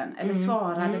bilden eller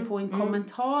svarade på en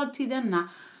kommentar till denna.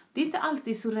 Det är inte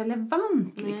alltid så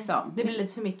relevant liksom. Det blir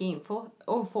lite för mycket info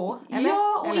att få, eller?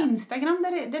 Ja, och eller? Instagram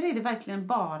där är det verkligen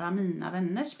bara mina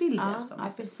vänners bilder som ja, är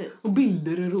precis. Och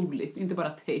bilder är roligt, inte bara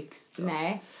text.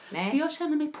 Nej. Så jag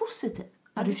känner mig positiv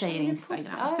när du säger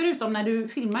Instagram. Ja. Förutom när du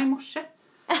filmar i morse.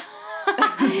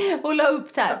 Och la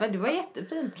upp där, men du var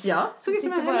jättefin. Ja, såg ut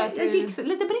som jag gick så,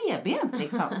 lite bredbent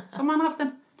liksom. Som man har haft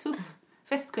en tuff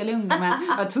festkväll i ungdomen.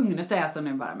 Jag var tvungen att säga så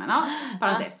nu bara, men ja,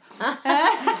 parentes.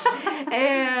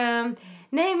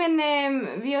 Nej, men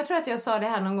jag tror att jag sa det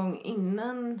här någon gång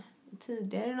innan,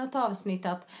 tidigare i något avsnitt,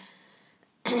 att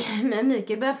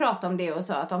Mikael började prata om det och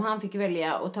sa att om han fick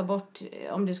välja att ta bort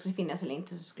om det skulle finnas eller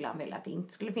inte, så skulle han välja att det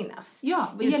inte skulle finnas. Ja,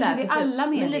 det gäller det alla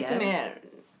medier. Lite mer,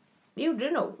 det gjorde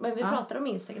det nog, men vi pratade om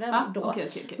Instagram då. Okay.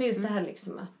 Men just det här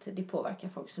liksom att det påverkar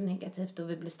folk så negativt och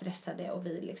vi blir stressade och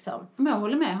vi liksom... Men jag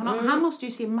håller med, han måste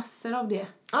ju se massor av det.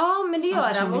 Ja, men det som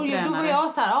gör han. Och då var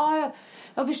jag så här,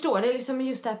 jag förstår det liksom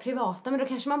just det här privata, men då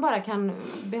kanske man bara kan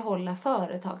behålla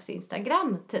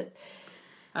företags-Instagram typ.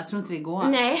 Jag tror inte det går.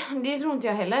 Nej, det tror inte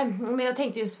jag heller. Men jag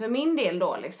tänkte just för min del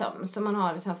då liksom, så man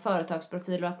har liksom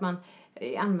företagsprofil och att man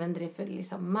använder det för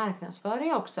liksom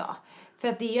marknadsföring också. För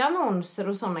att det är ju annonser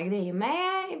och sådana grejer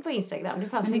med på Instagram. Det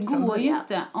fanns men det inte från går ju början.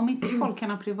 inte. Om inte folk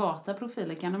kan ha privata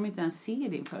profiler kan de inte ens se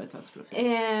din företagsprofil.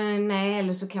 Nej,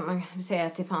 eller så kan man säga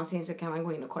att det fanns in så kan man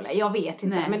gå in och kolla. Jag vet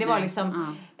inte, men det var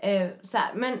liksom så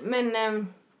här.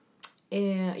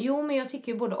 Jo, men jag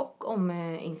tycker ju både och om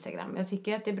Instagram. Jag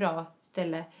tycker att det är bra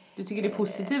ställe. Du tycker det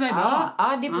positiva är bra?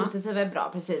 Ja, det positiva är bra,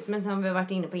 precis. Men som vi har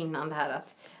varit inne på innan det här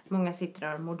att många sitter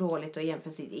där och mår dåligt och jämför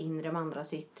sitt inre med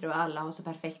andras yttre och alla har så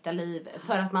perfekta liv.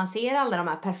 För att man ser alla de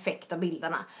här perfekta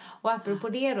bilderna. Och apropå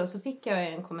det då så fick jag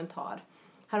en kommentar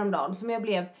häromdagen som jag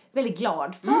blev väldigt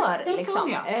glad för. Det liksom. såg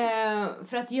jag.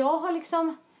 För att jag har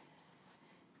liksom...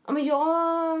 Ja, men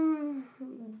jag...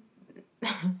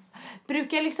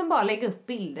 brukar liksom bara lägga upp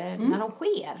bilder när de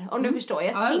sker. Om du förstår.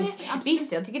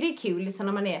 Visst, jag tycker det är kul liksom,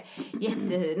 när man är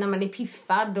när man är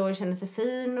piffad och känner sig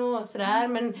fin och sådär.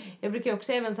 Men jag brukar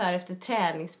också även så här efter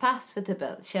träningspass för typ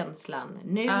känslan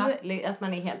nu. Att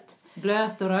man är helt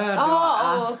blöt och röd.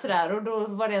 Och sådär. Och då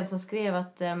var det en som skrev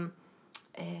att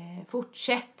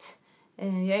fortsätt.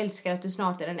 Jag älskar att du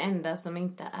snart är den enda som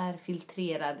inte är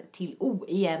filtrerad till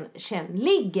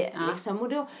oigenkännlig. Liksom. Och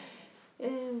då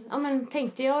men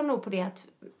tänkte jag nog på det att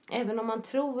även om man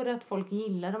tror att folk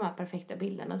gillar de här perfekta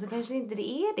bilderna så kanske inte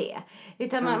det är det.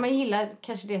 Utan man gillar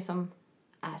kanske det som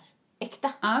är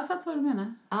äkta. Ja, jag fattar vad du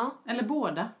menar. Ja. Eller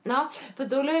båda. Ja, för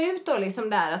då la jag ut då liksom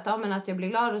där att, att jag blev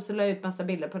glad och så la jag ut massa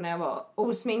bilder på när jag var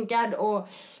osminkad och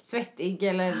svettig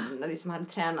eller liksom hade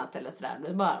tränat eller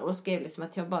sådär. Och skrev liksom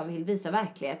att jag bara vill visa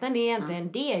verkligheten. Det är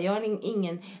egentligen det. Jag har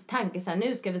ingen tanke så här,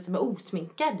 nu ska jag visa mig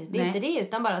osminkad. Det är inte det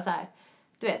utan bara så här.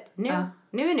 Du vet, nu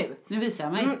är nu. Nu visar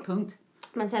jag mig, punkt.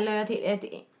 Men sen la jag till ett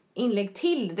inlägg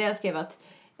till där jag skrev att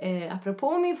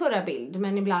apropå min förra bild,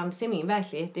 men ibland ser min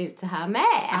verklighet ut så här med.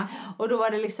 Ja. Och då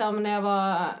var det liksom när jag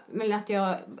var, men att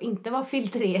jag inte var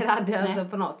filtrerad alltså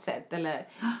på något sätt eller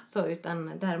så,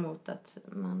 utan däremot att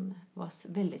man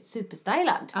var väldigt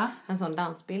superstylad. Ja. En sån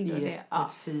dansbild. Och det,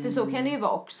 för så kan det ju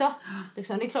vara också.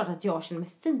 Liksom, det är klart att jag känner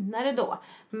mig finare då,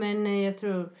 men jag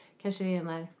tror kanske det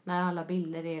är när alla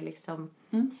bilder är liksom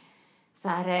så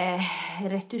här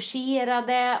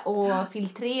retuscherade och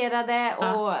filtrerade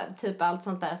och typ allt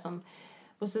sånt där som,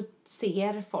 och så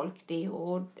ser folk det,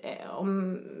 och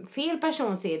om fel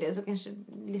person ser det så kanske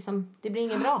liksom det blir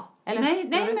inget bra. Eller nej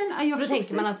men jag då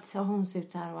tänker man att hon ser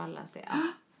ut så här och alla ser.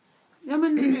 Ja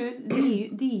men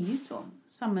det är ju så.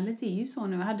 Samhället är ju så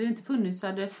nu. Hade det inte funnits så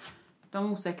hade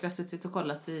de osäkra suttit och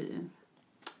kollat i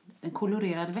den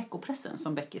kolorerade veckopressen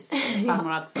som Beckis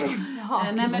farmor alltid.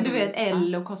 Nej men du vet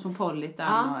Elle och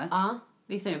Cosmopolitan och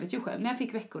liksom, jag vet ju själv när jag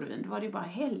fick Veckorevyn, då var det ju bara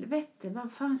helvete,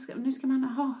 vad fan nu ska man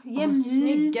ha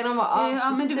jämnhy.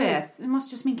 Ja men du vet, jag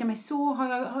måste ju sminka mig så,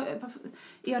 är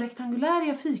jag rektangulär, är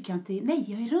jag fyrkantig? Nej,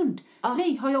 jag är rund.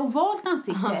 Nej, har jag ovalt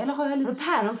ansikte eller har jag lite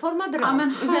päronformad röv? Ja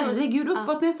men herregud,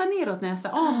 uppåt näsa, neråt näsa,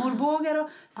 amorbågar och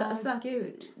så att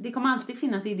det kommer alltid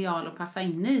finnas ideal att passa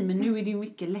in i, men nu är det ju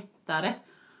mycket lättare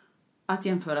att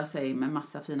jämföra sig med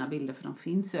massa fina bilder, för de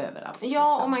finns överallt. Ja,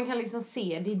 liksom. Och man kan liksom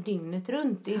se det dygnet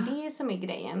runt. Det är det som är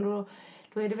grejen.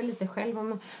 Då är det väl lite själv om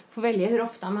man får välja hur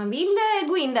ofta man vill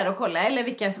gå in där och kolla. Eller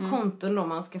vilka konton då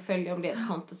man ska följa, om det är ett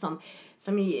konto som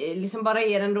liksom bara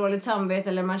ger en dåligt samvete.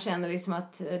 Eller man känner liksom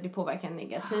att det påverkar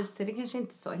negativt. Så det kanske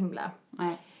inte är så himla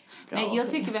bra. Nej, jag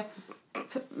tycker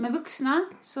med vuxna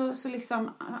så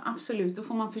liksom absolut, då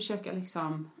får man försöka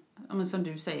liksom, men som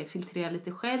du säger, filtrera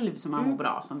lite själv som man mår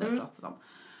bra, som du har pratat om.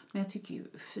 Men jag tycker ju,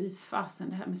 fy fasen,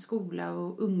 det här med skola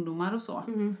och ungdomar och så.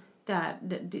 Där,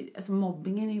 alltså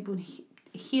mobbingen är ju på en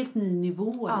helt ny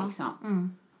nivå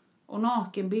liksom. Och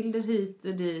nakenbilder hit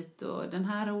och dit, och den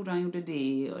här oran gjorde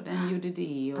det och den gjorde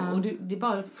det. Och det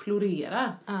bara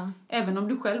florerar. Även om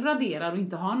du själv raderar och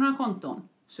inte har några konton,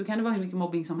 så kan det vara hur mycket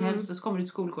mobbing som helst. Och så kommer du till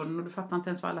skolgården och du fattar inte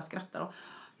ens vad alla skrattar. Och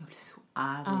jag blir så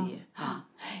arg.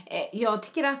 Jag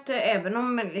tycker att även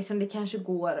om liksom det kanske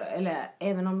går, eller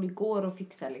även om det går att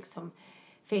fixa liksom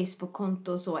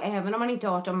Facebook-konto och så, även om man inte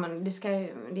har 18, det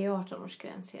är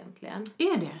 18-årsgräns egentligen.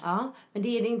 Är det? Ja, men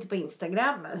det är det inte på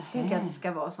Instagram. Jag tänker att det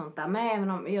ska vara sånt där. Men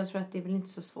även om, jag tror att det är väl inte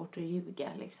så svårt att ljuga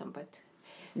liksom på ett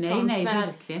sånt. Nej,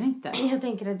 verkligen inte. Jag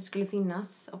tänker att det skulle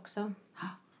finnas också.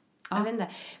 Jag vet inte.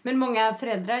 Men många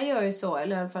föräldrar gör ju så,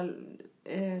 eller i alla fall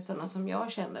sådana som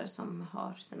jag känner som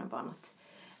har sina barn,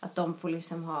 att de får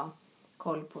liksom ha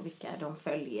koll på vilka de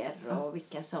följer och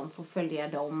vilka som får följa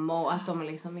dem, och att de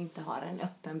liksom inte har en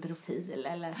öppen profil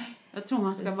eller. Jag tror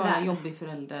man ska vara jobbig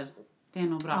förälder. Det är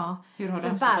nog bra. Ja. Hur har du för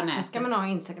haft det på varför nätet? ska man ha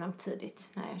Instagram tidigt?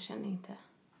 Nej, jag känner inte.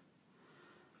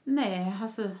 Nej,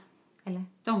 alltså. Eller?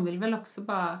 De vill väl också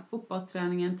bara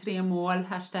fotbollsträningen, 3 mål,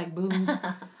 #boom.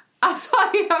 Alltså,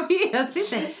 jag vet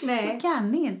inte. Nej. Jag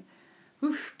kan inte.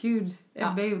 Gud.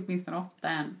 Ebbe är åtminstone 8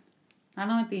 än. Han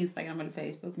har inte Instagram eller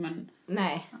Facebook, men.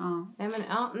 Nej.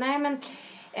 Ja.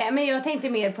 Men jag tänkte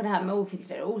mer på det här med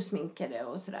ofiltrerade och osminkade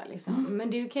och sådär liksom.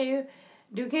 Men du kan ju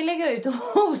lägga ut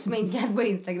osminkad på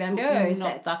Instagram, det har jag ju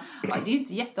sett. Ja, det är ju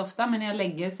inte jätteofta, men när jag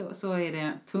lägger så är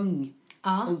det tung.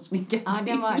 Osminkad. Ja,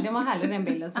 det var härlig den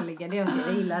bilden som ligger. Jag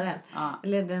gillar den. Ja.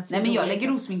 Eller den. Nej, men jag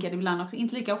lägger osminkad ibland också,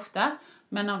 inte lika ofta,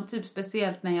 men typ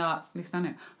speciellt när jag, lyssna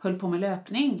nu, höll på med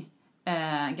löpning.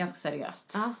 Ganska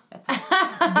seriöst.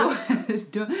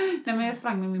 Nej, men jag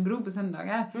sprang med min bror på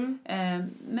söndagar.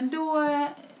 Men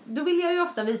då ville jag ju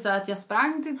ofta visa att jag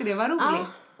sprang, tyckte det var roligt.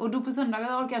 Och då på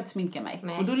söndagar orkar jag inte sminka mig.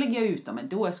 Nej. Och då lägger jag ut dem.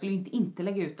 Då jag skulle inte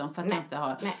lägga ut dem för att jag inte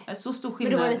har så stor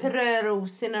skillnad. Men du var lite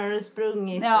rödrosig när du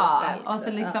sprungit. Ja, och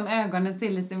så liksom ögonen ser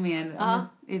lite mer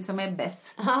ut som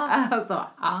Ebbes. Alltså,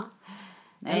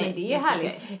 Nej, men det är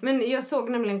härligt. Okay. Men jag såg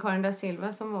nämligen Karin da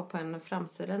Silva som var på en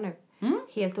framsida nu.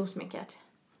 Helt osminkad.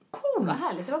 Coolt. Vad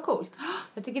härligt, det var coolt.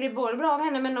 Jag tycker det är både bra av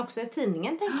henne, men också i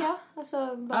tidningen, tänker jag.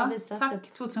 Alltså, bara visa tack,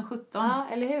 typ. 2017. Ja,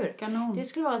 eller hur? Kanon. Det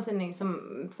skulle vara en tidning som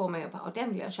får mig att bara, den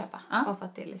vill jag köpa. Bara för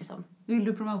att det liksom. Vill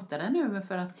du promota den nu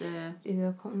för att.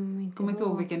 Jag kommer inte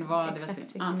ihåg vilken det var. Exakt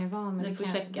vilken det var, men ni får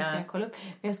checka. Jag kolla upp.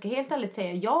 Men jag ska helt ärligt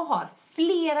säga, jag har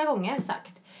flera gånger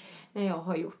sagt när jag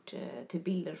har gjort till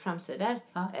bilder och framsidor.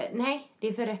 Nej, det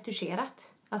är för retuscherat.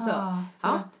 Alltså,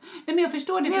 nej, men jag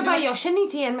förstår det. Men jag känner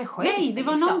inte igen mig själv. Nej, det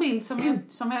var någon bild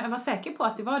som jag var säker på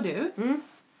att det var du.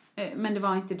 Men det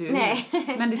var inte du. Nej.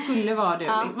 Men det skulle vara du.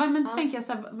 Ja. Men så tänker jag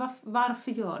så här,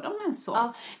 varför gör de ens så?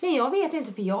 Ja. Nej, jag vet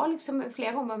inte, för jag liksom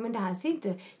flera gånger, men det här ser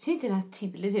inte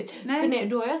naturligt ut. Nej. För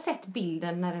då har jag sett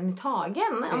bilden när den är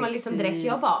tagen. Om man liksom direkt,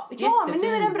 jag bara, ja Jättefin. men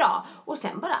nu är den bra. Och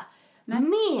sen bara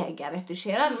mega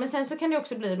retuscherad. Men sen så kan det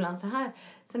också bli ibland så här,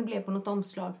 som det blev på något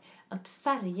omslag, att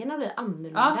färgerna blir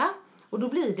annorlunda. Ja. Och då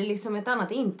blir det liksom ett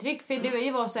annat intryck. För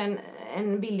det var så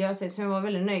en bild jag sett som jag var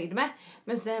väldigt nöjd med.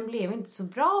 Men sen blev inte så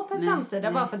bra på en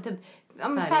framsida. Bara för att typ,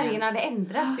 färgerna hade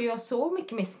ändrats. Så jag såg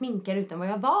mycket mer sminkad ut än vad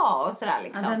jag var. Och sådär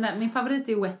liksom. Ja, min favorit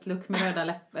är ju wet look med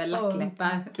röda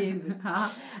lackläppar. Gud.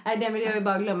 Nej, den vill jag ju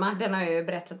bara glömma. Den har jag ju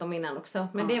berättat om innan också.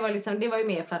 Men det var ju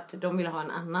mer för att de ville ha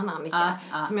en annan Annika.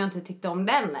 Som jag inte tyckte om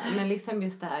den. Men liksom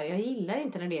just det här, jag gillar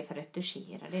inte när det är för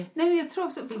retuscherade. Nej, men jag tror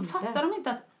också, fattar de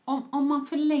inte att om man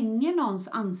förlänger någons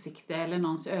ansikte eller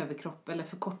någons överkropp eller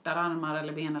förkortar armar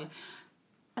eller ben eller,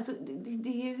 alltså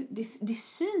det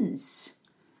syns.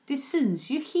 Det syns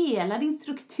ju, hela din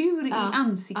struktur i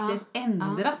ansiktet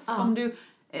ändras om du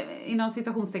inom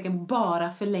citationstecken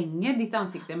bara förlänger ditt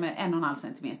ansikte med 1,5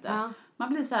 centimeter. Man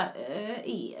blir så här,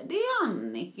 är det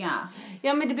Annika?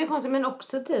 Ja, men det blir konstigt, men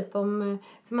också typ om,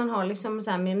 för man har liksom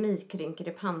så här med mikrynkor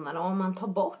i pannan, och om man tar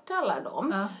bort alla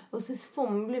dem och så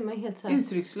blir man helt så här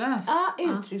uttryckslös. Ja,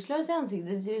 uttryckslös i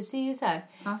ansiktet. Det ser ju så här.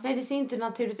 Nej, det ser inte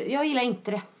naturligt ut. Jag gillar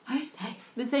inte det. Nej.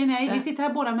 Vi säger nej. Vi sitter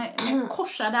här båda med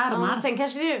korsade armar. Sen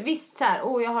kanske det är visst så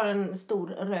här, jag har en stor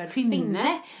röd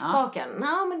finne bakom.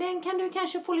 Ja, men den kan du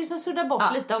kanske få liksom sudda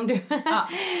bort lite om du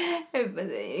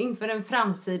inför en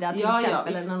framsida till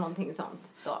exempel eller någonting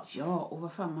sånt. Då. Ja,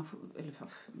 och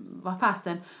vad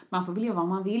fasen, man får väl göra vad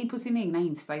man vill på sin egna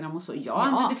Instagram och så. Jag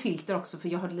använder filter också, för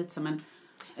jag har det lite som en,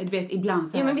 du vet, ibland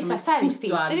så här, men vissa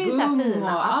färgfilter är ju så här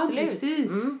fina, absolut.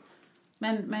 Precis.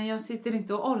 Men jag sitter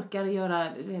inte och orkar göra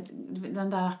den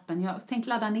där appen. Jag tänkte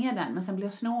ladda ner den, men sen blev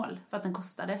jag snål för att den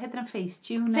kostade. Heter den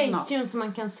Facetune? Facetune, som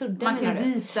man kan sudda. Man kan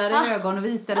vitare ögon och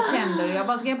vitare tänder. Och jag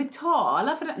bara, ska jag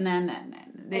betala för det? Nej.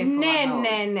 Det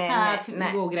får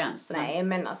nej. Gå gränsen. Nej,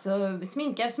 men alltså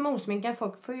småsminkar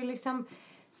folk får ju liksom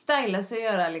styla sig och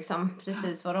göra liksom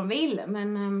precis vad de vill.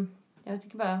 Men jag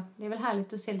tycker bara, det är väl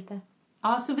härligt att se lite.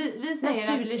 Ja, så vi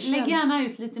säger att lägg gärna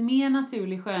ut lite mer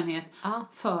naturlig skönhet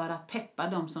för att peppa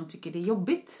de som tycker det är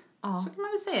jobbigt. Så kan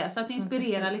man väl säga. Så att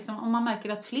inspirera liksom, om man märker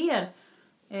att fler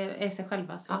är sig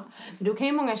själva. Så. Då kan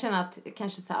ju många känna att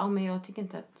kanske så här, men jag tycker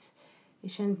inte att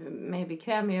jag känner mig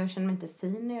bekväm, men jag känner mig inte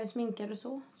fin när jag är sminkad och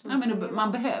så. Men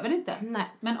man behöver inte.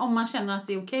 Nej. Men om man känner att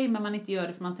det är okej, men man inte gör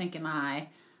det för man tänker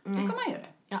nej. Då kan man göra det.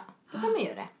 Ja, då kan man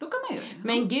göra det.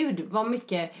 Men gud, vad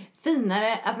mycket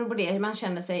finare, apropå det, man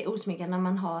känner sig osminkad när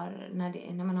man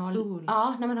har sol.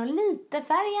 Ja, när man har lite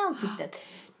färg i ansiktet.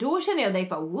 Då känner jag direkt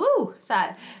bara, wow, så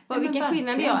här, vilka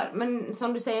skillnader det gör. Men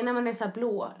som du säger, när man är så här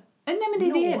blå. Nej,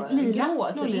 men det är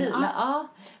lila. Lila. Ja.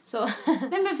 Så.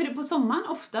 Nej, men för på sommaren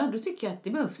ofta, då tycker jag att det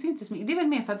behövs inte smink. Det är väl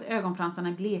mer för att ögonfransarna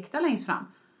är blekta längst fram.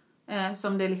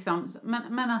 Som det liksom,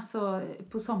 men alltså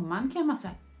på sommaren kan man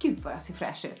säga, gud vad jag ser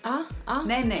fräsch ut.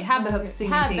 Nej, här behövs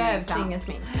ingenting. Här behövs ingen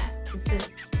smink. Precis.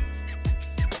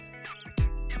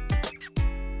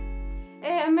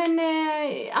 Men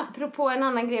apropå en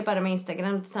annan grej bara med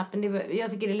Instagram-snappen,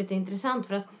 jag tycker det är lite intressant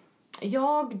för att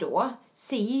jag då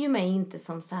ser ju mig inte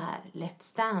som så här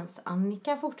Let's Dance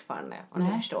Annika fortfarande, om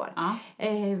du förstår.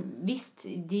 Visst,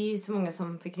 det är ju så många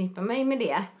som förknippar mig med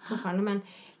det fortfarande, men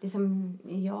liksom,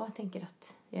 jag tänker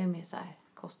att jag är mer så här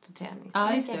kost- och träning.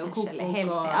 Eller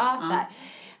helst. Så här.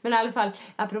 Men i alla fall,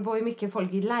 apropå hur mycket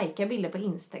folk likar bilder på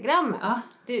Instagram.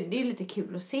 Det är lite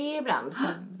kul att se ibland. Så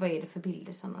vad är det för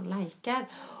bilder som de likar?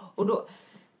 Och då,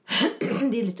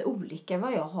 det är lite olika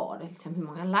vad jag har. Liksom hur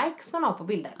många likes man har på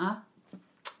bilder.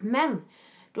 Men,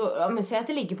 om jag säger att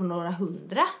det ligger på några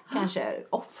 100, kanske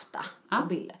ofta på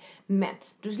bilder. Men,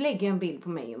 då lägger jag en bild på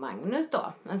mig och Magnus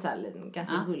då. En sån här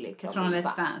ganska gullig kropp. Från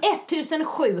Let's Dance.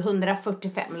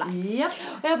 1745 likes.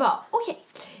 Och jag bara, okej.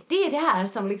 Det är det här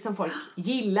som liksom folk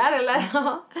gillar, eller?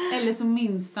 Eller så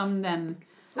minns de den.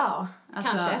 Ja,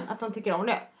 alltså, kanske. Att de tycker om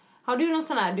det. Har du någon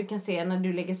sån här, du kan se när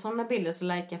du lägger såna bilder så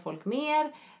likar folk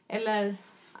mer? Eller?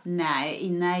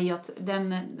 Nej, den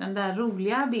där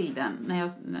roliga bilden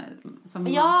som det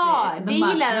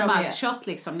gillar de ju. Mugshot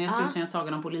liksom, när jag ser ut som jag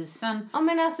tagit om polisen. Ja,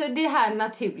 men alltså det här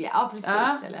naturliga, ja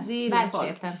precis, eller det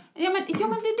verkligheten. Ja men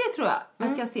det tror jag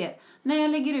att jag ser. När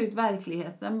jag lägger ut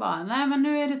verkligheten bara, nej men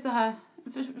nu är det så här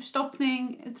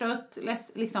förstoppning, trött,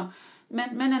 liksom.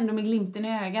 Men ändå med glimten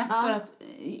i ögat, för att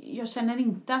jag känner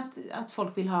inte att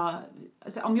folk vill ha,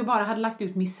 alltså, om jag bara hade lagt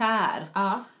ut misär.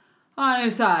 Ja, det är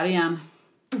så här igen.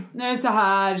 Nu är det så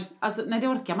här. Alltså, nej, det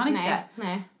orkar man inte.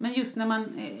 Nej. Men just när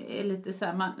man är lite så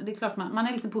här, det är klart man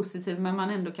är lite positiv, men man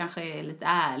ändå kanske är lite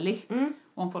ärlig.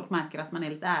 Om folk märker att man är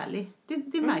lite ärlig.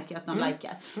 Det märker jag att de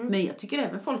likar. Men jag tycker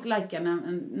även folk likar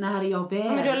när jag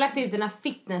väl... Men du har lagt ut dina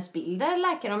fitnessbilder,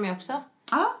 likar de ju också.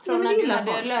 Ja, från när du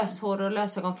hade folk. Löshår och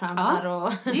lösögonfransar. Ja,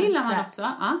 och det gillar man också.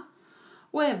 Ja.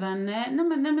 Och även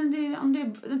om det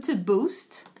är typ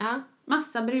boost. Ja.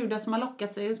 Massa brudar som har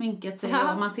lockat sig och sminkat sig.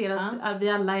 Ja. Och man ser att vi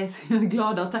alla är så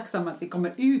glada och tacksamma att vi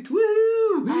kommer ut. Woo!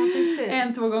 Ja,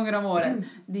 1-2 gånger om året.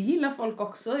 Det gillar folk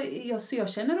också. Så jag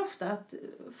känner ofta att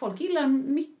folk gillar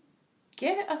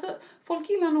mycket. Alltså, folk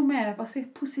gillar nog mer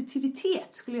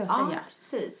positivitet, skulle jag säga. Ja,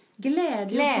 precis.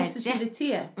 Glädje och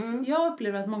positivitet. Jag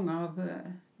upplever att många av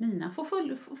mina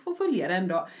får följare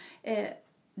ändå.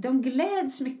 De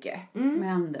gläds mycket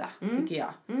med andra, tycker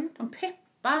jag. De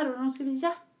peppar och de skriver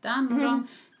hjärtan. Och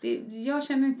jag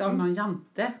känner inte av någon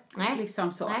jante.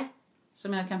 Liksom så. Nej.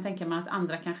 Som jag kan tänka mig att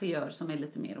andra kanske gör som är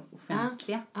lite mer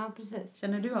offentliga. Ja, precis.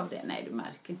 Känner du av det? Nej, du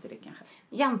märker inte det kanske.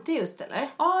 Jante just, eller?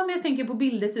 Ja, men jag tänker på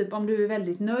bilder typ om du är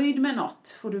väldigt nöjd med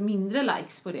något. Får du mindre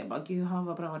likes på det? Bara, gud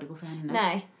vad bra det går för henne.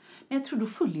 Nej. Men jag tror då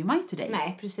följer man inte dig.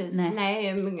 Nej, precis.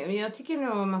 Nej, jag tycker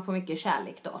nog man får mycket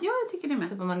kärlek då. Ja, jag tycker det med.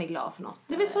 Typ om man är glad för något.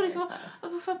 Det är väl så det ska vara.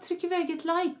 Varför trycker iväg ett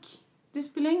like? Det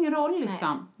spelar ingen roll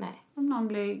liksom. Nej. Om någon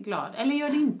blir glad. Eller gör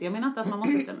det inte. Jag menar inte att man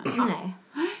måste. Men, ja. Nej.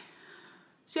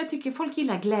 Så jag tycker folk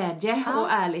gillar glädje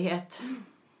och ärlighet.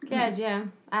 Glädje,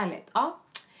 ärlighet. Ja.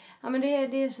 Ja, men det...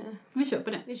 Vi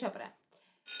köper det. Vi köper det.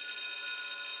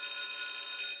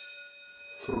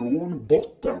 Från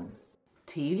botten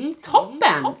till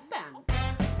toppen.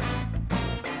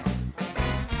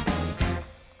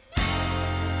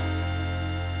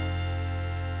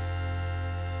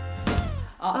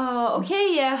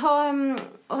 Okej,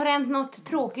 har det hänt något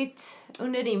tråkigt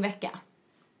under din vecka?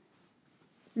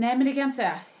 Nej, men det kan jag inte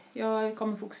säga. Jag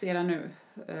kommer fokusera nu.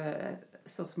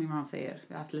 Så som min mamma säger.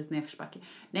 Jag har haft lite nedförsbacke.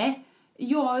 Nej,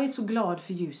 jag är så glad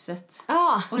för ljuset.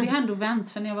 Och det har ändå vänt.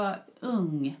 För när jag var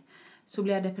ung så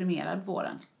blev jag deprimerad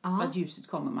våren. För att ljuset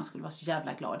kommer. Man skulle vara så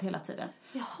jävla glad hela tiden.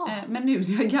 Men nu när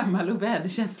jag är gammal och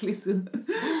väderkänslig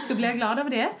så blir jag glad över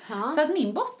det. Så att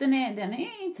min botten den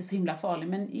är inte så himla farlig.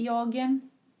 Men jag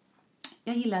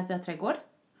gillar att vi har trädgård.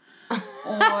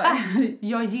 Och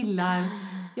jag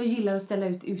gillar att ställa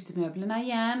ut utemöblerna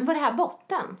igen. Var det här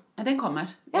botten? Ja, den kommer.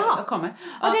 Jaha. Jag kommer.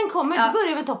 Ja, den kommer. Du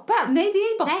börjar med toppen. Nej, det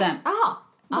är botten. Nej. Jaha.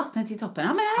 Botten till toppen.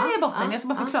 Ja, men här är botten. Jag ska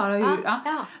bara förklara hur.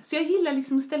 Ja. Så jag gillar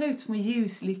liksom att ställa ut små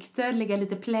ljuslyktor, lägga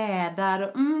lite plädar.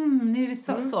 Och, nu är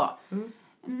det så.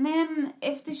 Men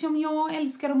eftersom jag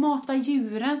älskar att mata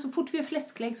djuren, så fort vi har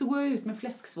fläsklägg så går jag ut med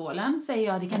fläsksvålen.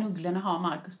 Säger jag, det kan ugglorna ha,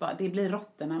 Marcus bara. Det blir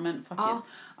råttorna, men fuck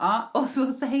it. Ja, och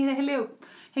så hänger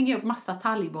jag upp massa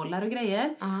talgbollar och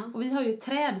grejer. Och vi har ju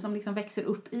träd som liksom växer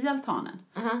upp i altanen.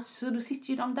 Så då sitter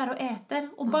ju de där och äter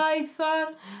och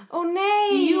bajsar. Åh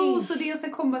nej! Jo, så det jag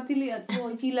ska komma till är att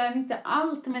jag gillar inte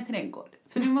allt med trädgård.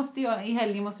 För nu i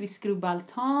helgen måste vi skrubba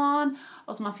altan.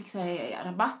 Och så man fixar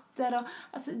rabatter. Och,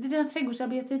 alltså det där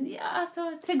trädgårdsarbetet. Ja,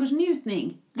 alltså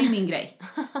trädgårdsnjutning. Det är min grej.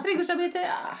 Trädgårdsarbete,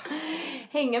 ja.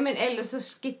 Hänga med, eller så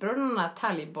skippar du de där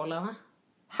talgbollarna.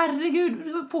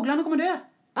 Herregud, fåglarna kommer dö.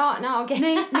 Ja, okej.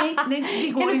 Nej, det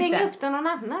går kan du inte. tänka upp den någon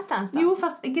annanstans då? Jo,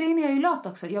 fast grejen är jag ju lat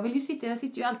också. Jag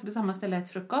sitter ju alltid på samma ställe och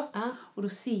äter frukost. Och då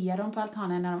ser jag dem på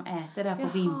altanen när de äter där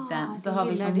på vintern. Så har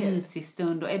vi som mysig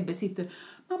stund och Ebbe sitter.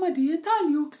 Mamma, det är en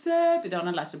talgoxe. För då har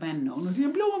han lärt sig på en och det är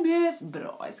en blåmes.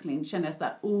 Bra, älskling. Då känner jag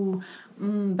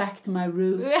sådär, back to my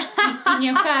roots.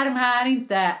 Ingen skärm här,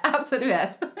 inte. Alltså, du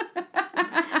vet.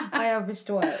 Ja, jag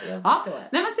förstår. Nej,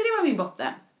 men så det var min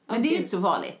botten. Men det är ju inte så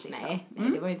vanligt liksom. Nej,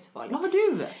 det var ju inte så farligt. Vad har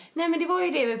du? Nej, men det var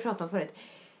ju det vi pratade om förut.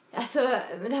 Alltså,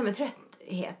 det här med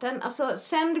tröttheten. Alltså,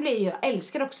 sen det blir ju, jag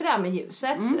älskar också det här med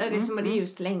ljuset. Det är som att det är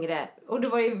ljust längre. Och det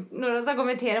var ju några som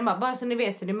kommenterade bara så ni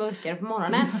vet så det är mörkare på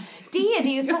morgonen. Det är det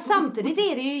ju, fast samtidigt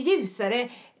är det ju ljusare.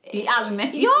 I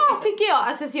allmänhet. Ja, tycker jag.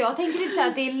 Alltså, så jag tänker inte så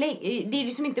att det är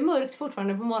liksom inte mörkt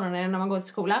fortfarande på morgonen när man går till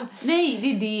skolan. Nej,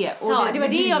 det är det. Och det var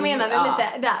det jag menade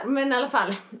lite där. Men i alla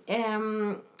fall.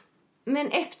 Men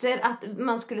efter att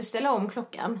man skulle ställa om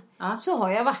klockan så har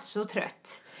jag varit så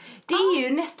trött. Det är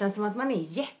ju nästan som att man är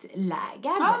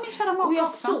jetlaggad. Och jag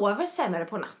sover sämre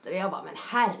på natten. Jag bara, men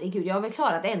herregud, jag har väl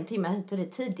klarat 1 timme hit och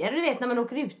dit tidigare. Du vet, när man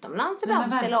åker utomlands och bara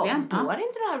får ställa om, då har det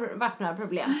inte varit några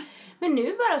problem. Men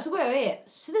nu bara så går jag och är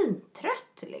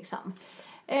svintrött liksom.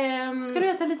 Ska du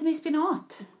äta lite mer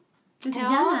spinat?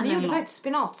 Vi gjorde faktiskt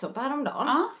spinatsoppa häromdagen.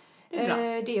 Ja,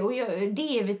 det är bra.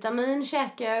 D-vitamin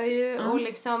käkar jag ju och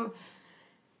liksom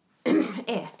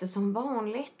äter som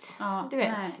vanligt. Du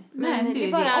vet. Men det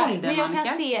är bara, men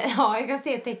jag kan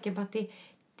se tecken på att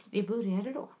det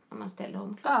började då när man ställde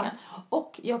om klockan.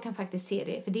 Och jag kan faktiskt se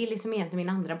det, för det är liksom egentligen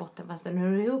min andra botten fast den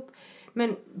hör ihop.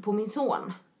 Men på min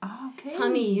son. Okay.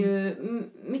 Han är ju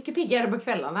mycket piggare på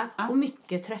kvällarna och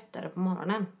mycket tröttare på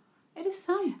morgonen. Är det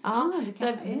sant? Ja,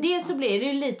 så blir det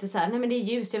ju lite så här, nej men det är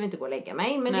ljust, jag vill inte gå och lägga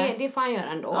mig. Men det får han göra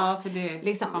ändå. Ja, för det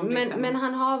liksom. Men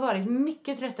han har varit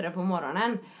mycket tröttare på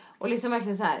morgonen. Och liksom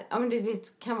verkligen så här, ja men du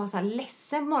vet, kan vara så här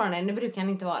ledsen på morgonen, det brukar han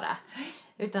inte vara.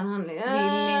 Utan han vill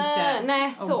inte.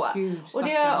 Nej, så. Gud, och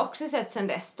det har jag också sett sen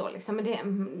dess då. Liksom, men det,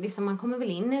 liksom, man kommer väl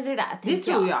in i det där. Det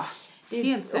tror jag. Det är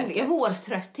helt säkert.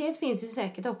 Vårtrötthet finns ju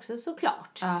säkert också,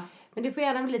 såklart. Ja. Men det får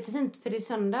gärna bli lite fint, för i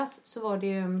söndags så var det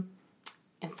ju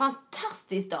en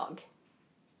fantastisk dag.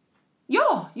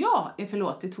 Ja,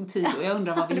 förlåt, det tog tid och jag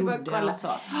undrar vad vi gjorde och så.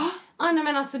 Ja, nej,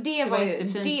 men alltså det var ju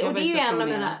jättefint. det, och det är ju en av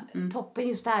mina toppen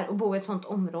just där, att bo i ett sånt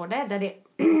område där det är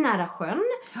nära sjön.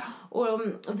 Och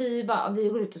vi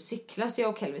går ut och cyklar, så jag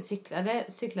och Kelvin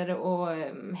cyklade och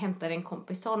hämtade en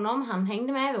kompis till honom. Han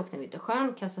hängde med, vi åkte ner till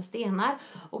sjön, kastade stenar,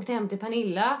 åkte hem till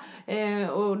Pernilla,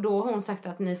 och då har hon sagt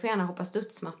att ni får gärna hoppa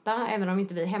studsmatta även om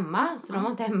inte vi är hemma, så de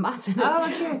var inte hemma, så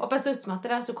hoppa studsmatta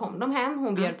där. Så kom de hem,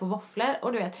 hon bjöd på våfflor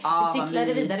och du vet, vi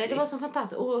cyklade vidare, det var så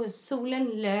fantastiskt, och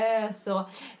solen lös och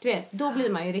du vet, då blir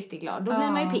man ju riktigt glad, då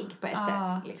blir man ju pigg på ett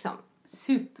sätt liksom.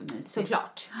 Supermysigt.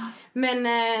 Såklart.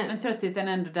 Men tröttheten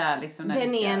är ändå där liksom. När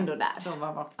den är ändå där.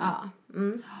 Sova vakna. Ja.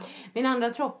 Min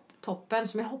andra toppen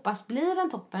som jag hoppas blir en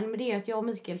toppen, men det är att jag och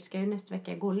Mikael ska ju nästa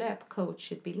vecka gå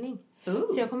löpcoachutbildning.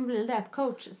 Så jag kommer bli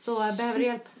löpcoach. Så behöver du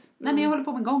hjälp. Nej, men jag håller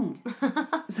på med gång.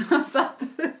 så att,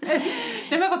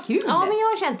 det var kul. Ja, men jag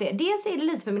har känt det. Dels är det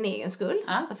lite för min egen skull.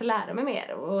 Alltså lära mig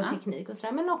mer och teknik och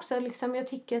sådär. Men också liksom, jag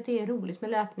tycker att det är roligt med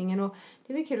löpningen. Och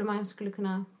det är väl kul om man skulle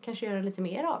kunna kanske göra lite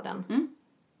mer av den.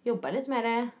 Jobba lite med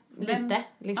det. Lite.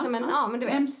 Liksom, men du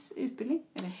vet. Vems utbildning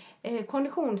är det?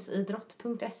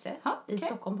 Konditionsidrott.se i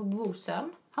Stockholm på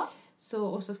Bosön.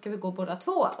 Och så ska vi gå båda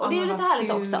två. Och det är lite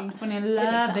härligt också. Får ni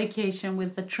love vacation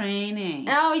with the training.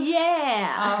 Oh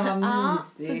yeah! Vad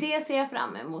mysigt. Så det ser jag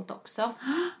fram emot också.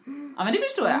 Ja, men det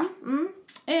förstår jag.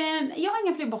 Jag har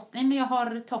inga fler botten, men jag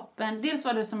har toppen. Dels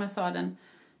var det som jag sa, den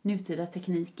nutida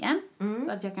tekniken.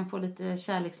 Så att jag kan få lite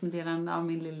kärleksmeddelande av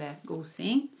min lille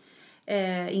gosing.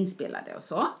 Inspelade och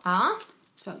så.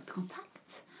 Så jag har lite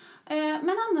kontakt.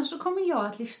 Men annars så kommer jag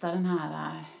att lyfta den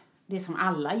här... Det som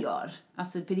alla gör.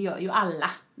 Alltså, för det gör ju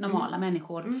alla normala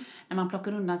människor. När man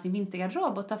plockar undan sin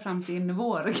vintergarderob och tar fram sin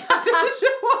vårgarderob.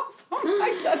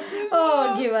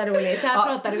 Gud vad roligt. Det här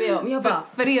pratade vi om. Jag bara,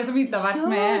 för er som inte har varit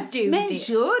med. Men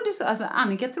gör du så? Alltså,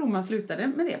 Annika tror man slutade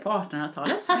med det på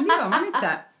 1800-talet. Men det gör man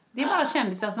inte. Det är bara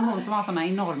kändisar som hon som har såna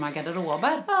enorma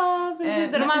garderober. Ja,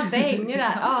 precis. Så de alltid hänger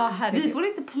där. Vi får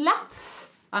inte plats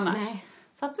annars. Nej.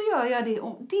 Så att då gör jag det.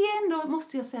 Och det är ändå,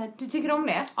 måste jag säga. Du tycker om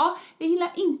det? Ja, jag gillar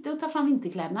inte att ta fram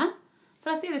vinterkläderna. För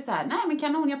att det är så här, nej men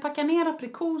kanon, jag packar ner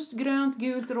aprikost, grönt,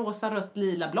 gult, rosa, rött,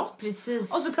 lila, blått.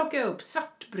 Precis. Och så plockar jag upp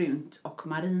svart, brunt och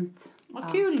marint.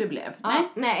 Vad kul det blev.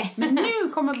 Nej. Men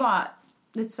nu kommer bara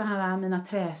lite så här mina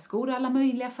träskor, alla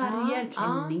möjliga färger,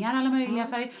 klänningar, alla möjliga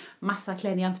färger. Massa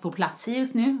klänningar jag inte får plats i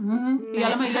just nu. I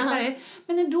alla möjliga färger.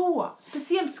 Men ändå,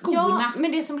 speciellt skorna. Ja,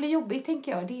 men det som blir jobbigt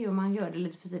tänker jag, det är ju om man gör det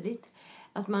lite för tidigt.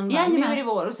 Att man nu är det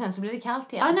vår och sen så blir det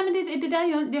kallt igen. Ja, nej, men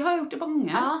det har jag gjort det på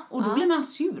många. Och då blir man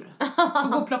sur. Så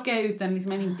gå och plocka ut en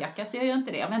vinterjacka. Så jag gör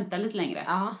inte det. Jag väntar lite längre.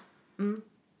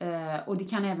 Och det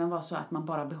kan även vara så att man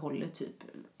bara behåller typ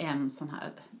en sån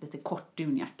här lite kort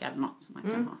dunjacka eller något som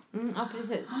man kan ha. Ja,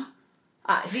 precis.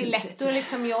 Det är lätt och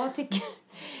liksom jag tycker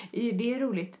det är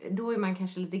roligt. Då är man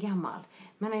kanske lite gammal.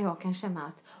 Men när jag kan känna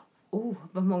att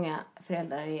vad många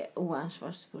föräldrar är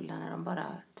oansvarsfulla när de bara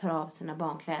tar av sina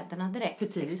barnkläderna direkt. För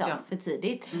tidigt, liksom, för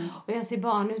tidigt. Och jag ser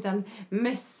barn utan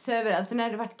mössa över. Alltså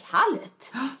när det varit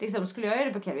kallt. Liksom, skulle jag göra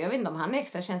det på Kevin, jag vet inte om han är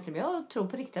extra känslig, men jag tror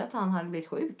på riktigt att han hade blivit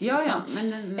sjuk. Ja, liksom.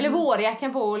 Eller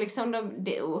vårjackan på och liksom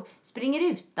och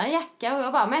springer utan jacka. Och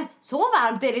jag bara, men så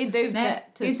varmt är det inte ute.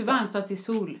 Nej, typ det är inte så. varmt för att det är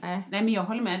sol. Nej, men jag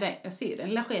håller med dig. Jag ser den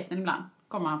lilla sketen ibland.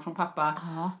 Kommer han från pappa.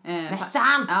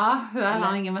 Mössan! Ja, han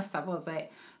har ingen mössa på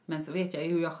sig. Men så vet jag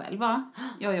ju hur jag själv var.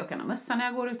 Jag kan ha mössa när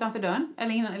jag går utanför dörren.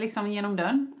 Eller liksom genom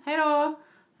dörren. Hej då!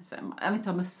 Jag vill inte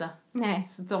ha mössa. Nej.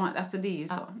 Så då, alltså det är ju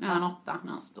så. Nu är han 8, nu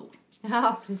är han stor.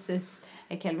 Ja, precis.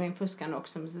 Är Kelvin fuskande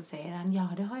också, men så säger han, ja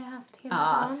det har jag haft hela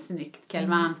dagen. Snyggt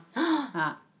Kelvin.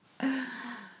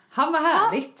 Han var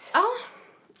härligt. Ja.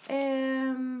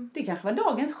 Det kanske var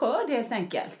dagens skörd helt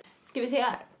enkelt. Ska vi se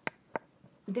här.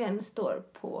 Den står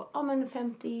på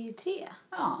 53,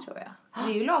 tror jag.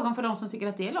 Det är ju lagom för de som tycker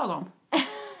att det är lagom.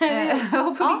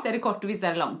 Och för vissa är det kort och vissa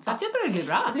är det långt. Så att jag tror det blir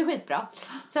bra. Det blir skitbra.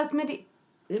 Så att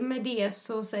med det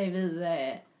så säger vi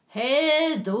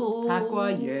hej då. Tack och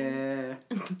adjö.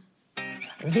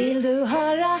 Vill du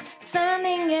höra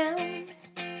sanningen?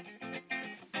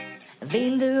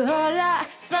 Vill du höra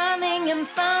sanningen,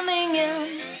 sanningen?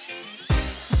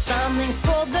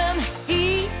 Sanningspodden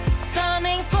i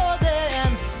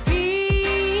sanningspodden i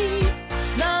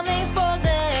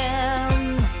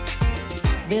sanningspodden.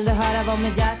 Vill du höra vad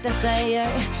mitt hjärta säger?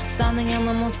 Sanningen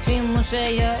om oss kvinnor,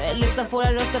 tjejer. Lyfta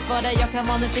våra röster för dig. Jag kan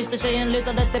vara din syster, tjejen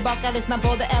lutade tillbaka. Lyssna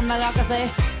på det än man rakar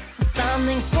sig.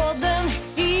 Sanningspodden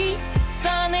i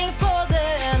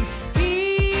sanningspodden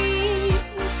i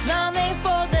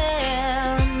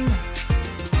sanningspodden.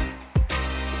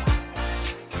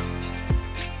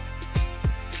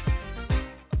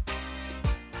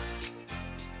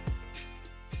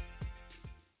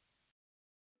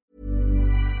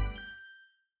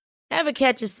 Ever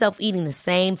catch yourself eating the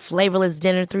same flavorless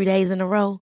dinner 3 days in a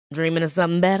row? Dreaming of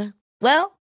something better?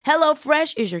 Well,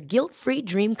 HelloFresh is your guilt-free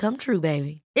dream come true,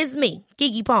 baby. It's me,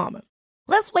 Keke Palmer.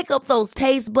 Let's wake up those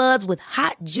taste buds with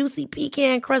hot, juicy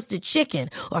pecan-crusted chicken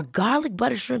or garlic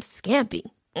butter shrimp scampi.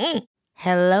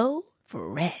 Hello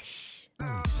Fresh.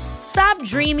 Stop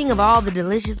dreaming of all the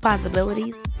delicious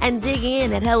possibilities and dig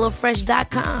in at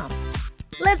HelloFresh.com.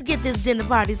 Let's get this dinner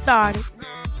party started.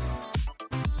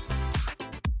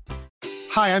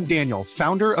 Hi, I'm Daniel,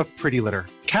 founder of Pretty Litter.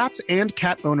 Cats and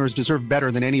cat owners deserve better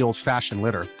than any old-fashioned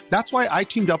litter. That's why I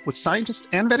teamed up with scientists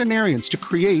and veterinarians to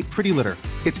create Pretty Litter.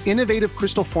 Its innovative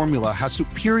crystal formula has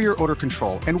superior odor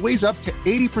control and weighs up to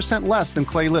 80% less than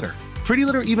clay litter. Pretty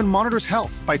Litter even monitors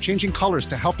health by changing colors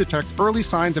to help detect early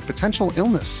signs of potential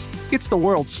illness. It's the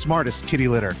world's smartest kitty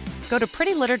litter. Go to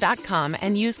prettylitter.com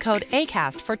and use code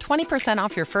ACAST for 20%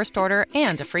 off your first order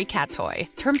and a free cat toy.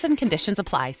 Terms and conditions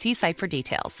apply. See site for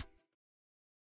details.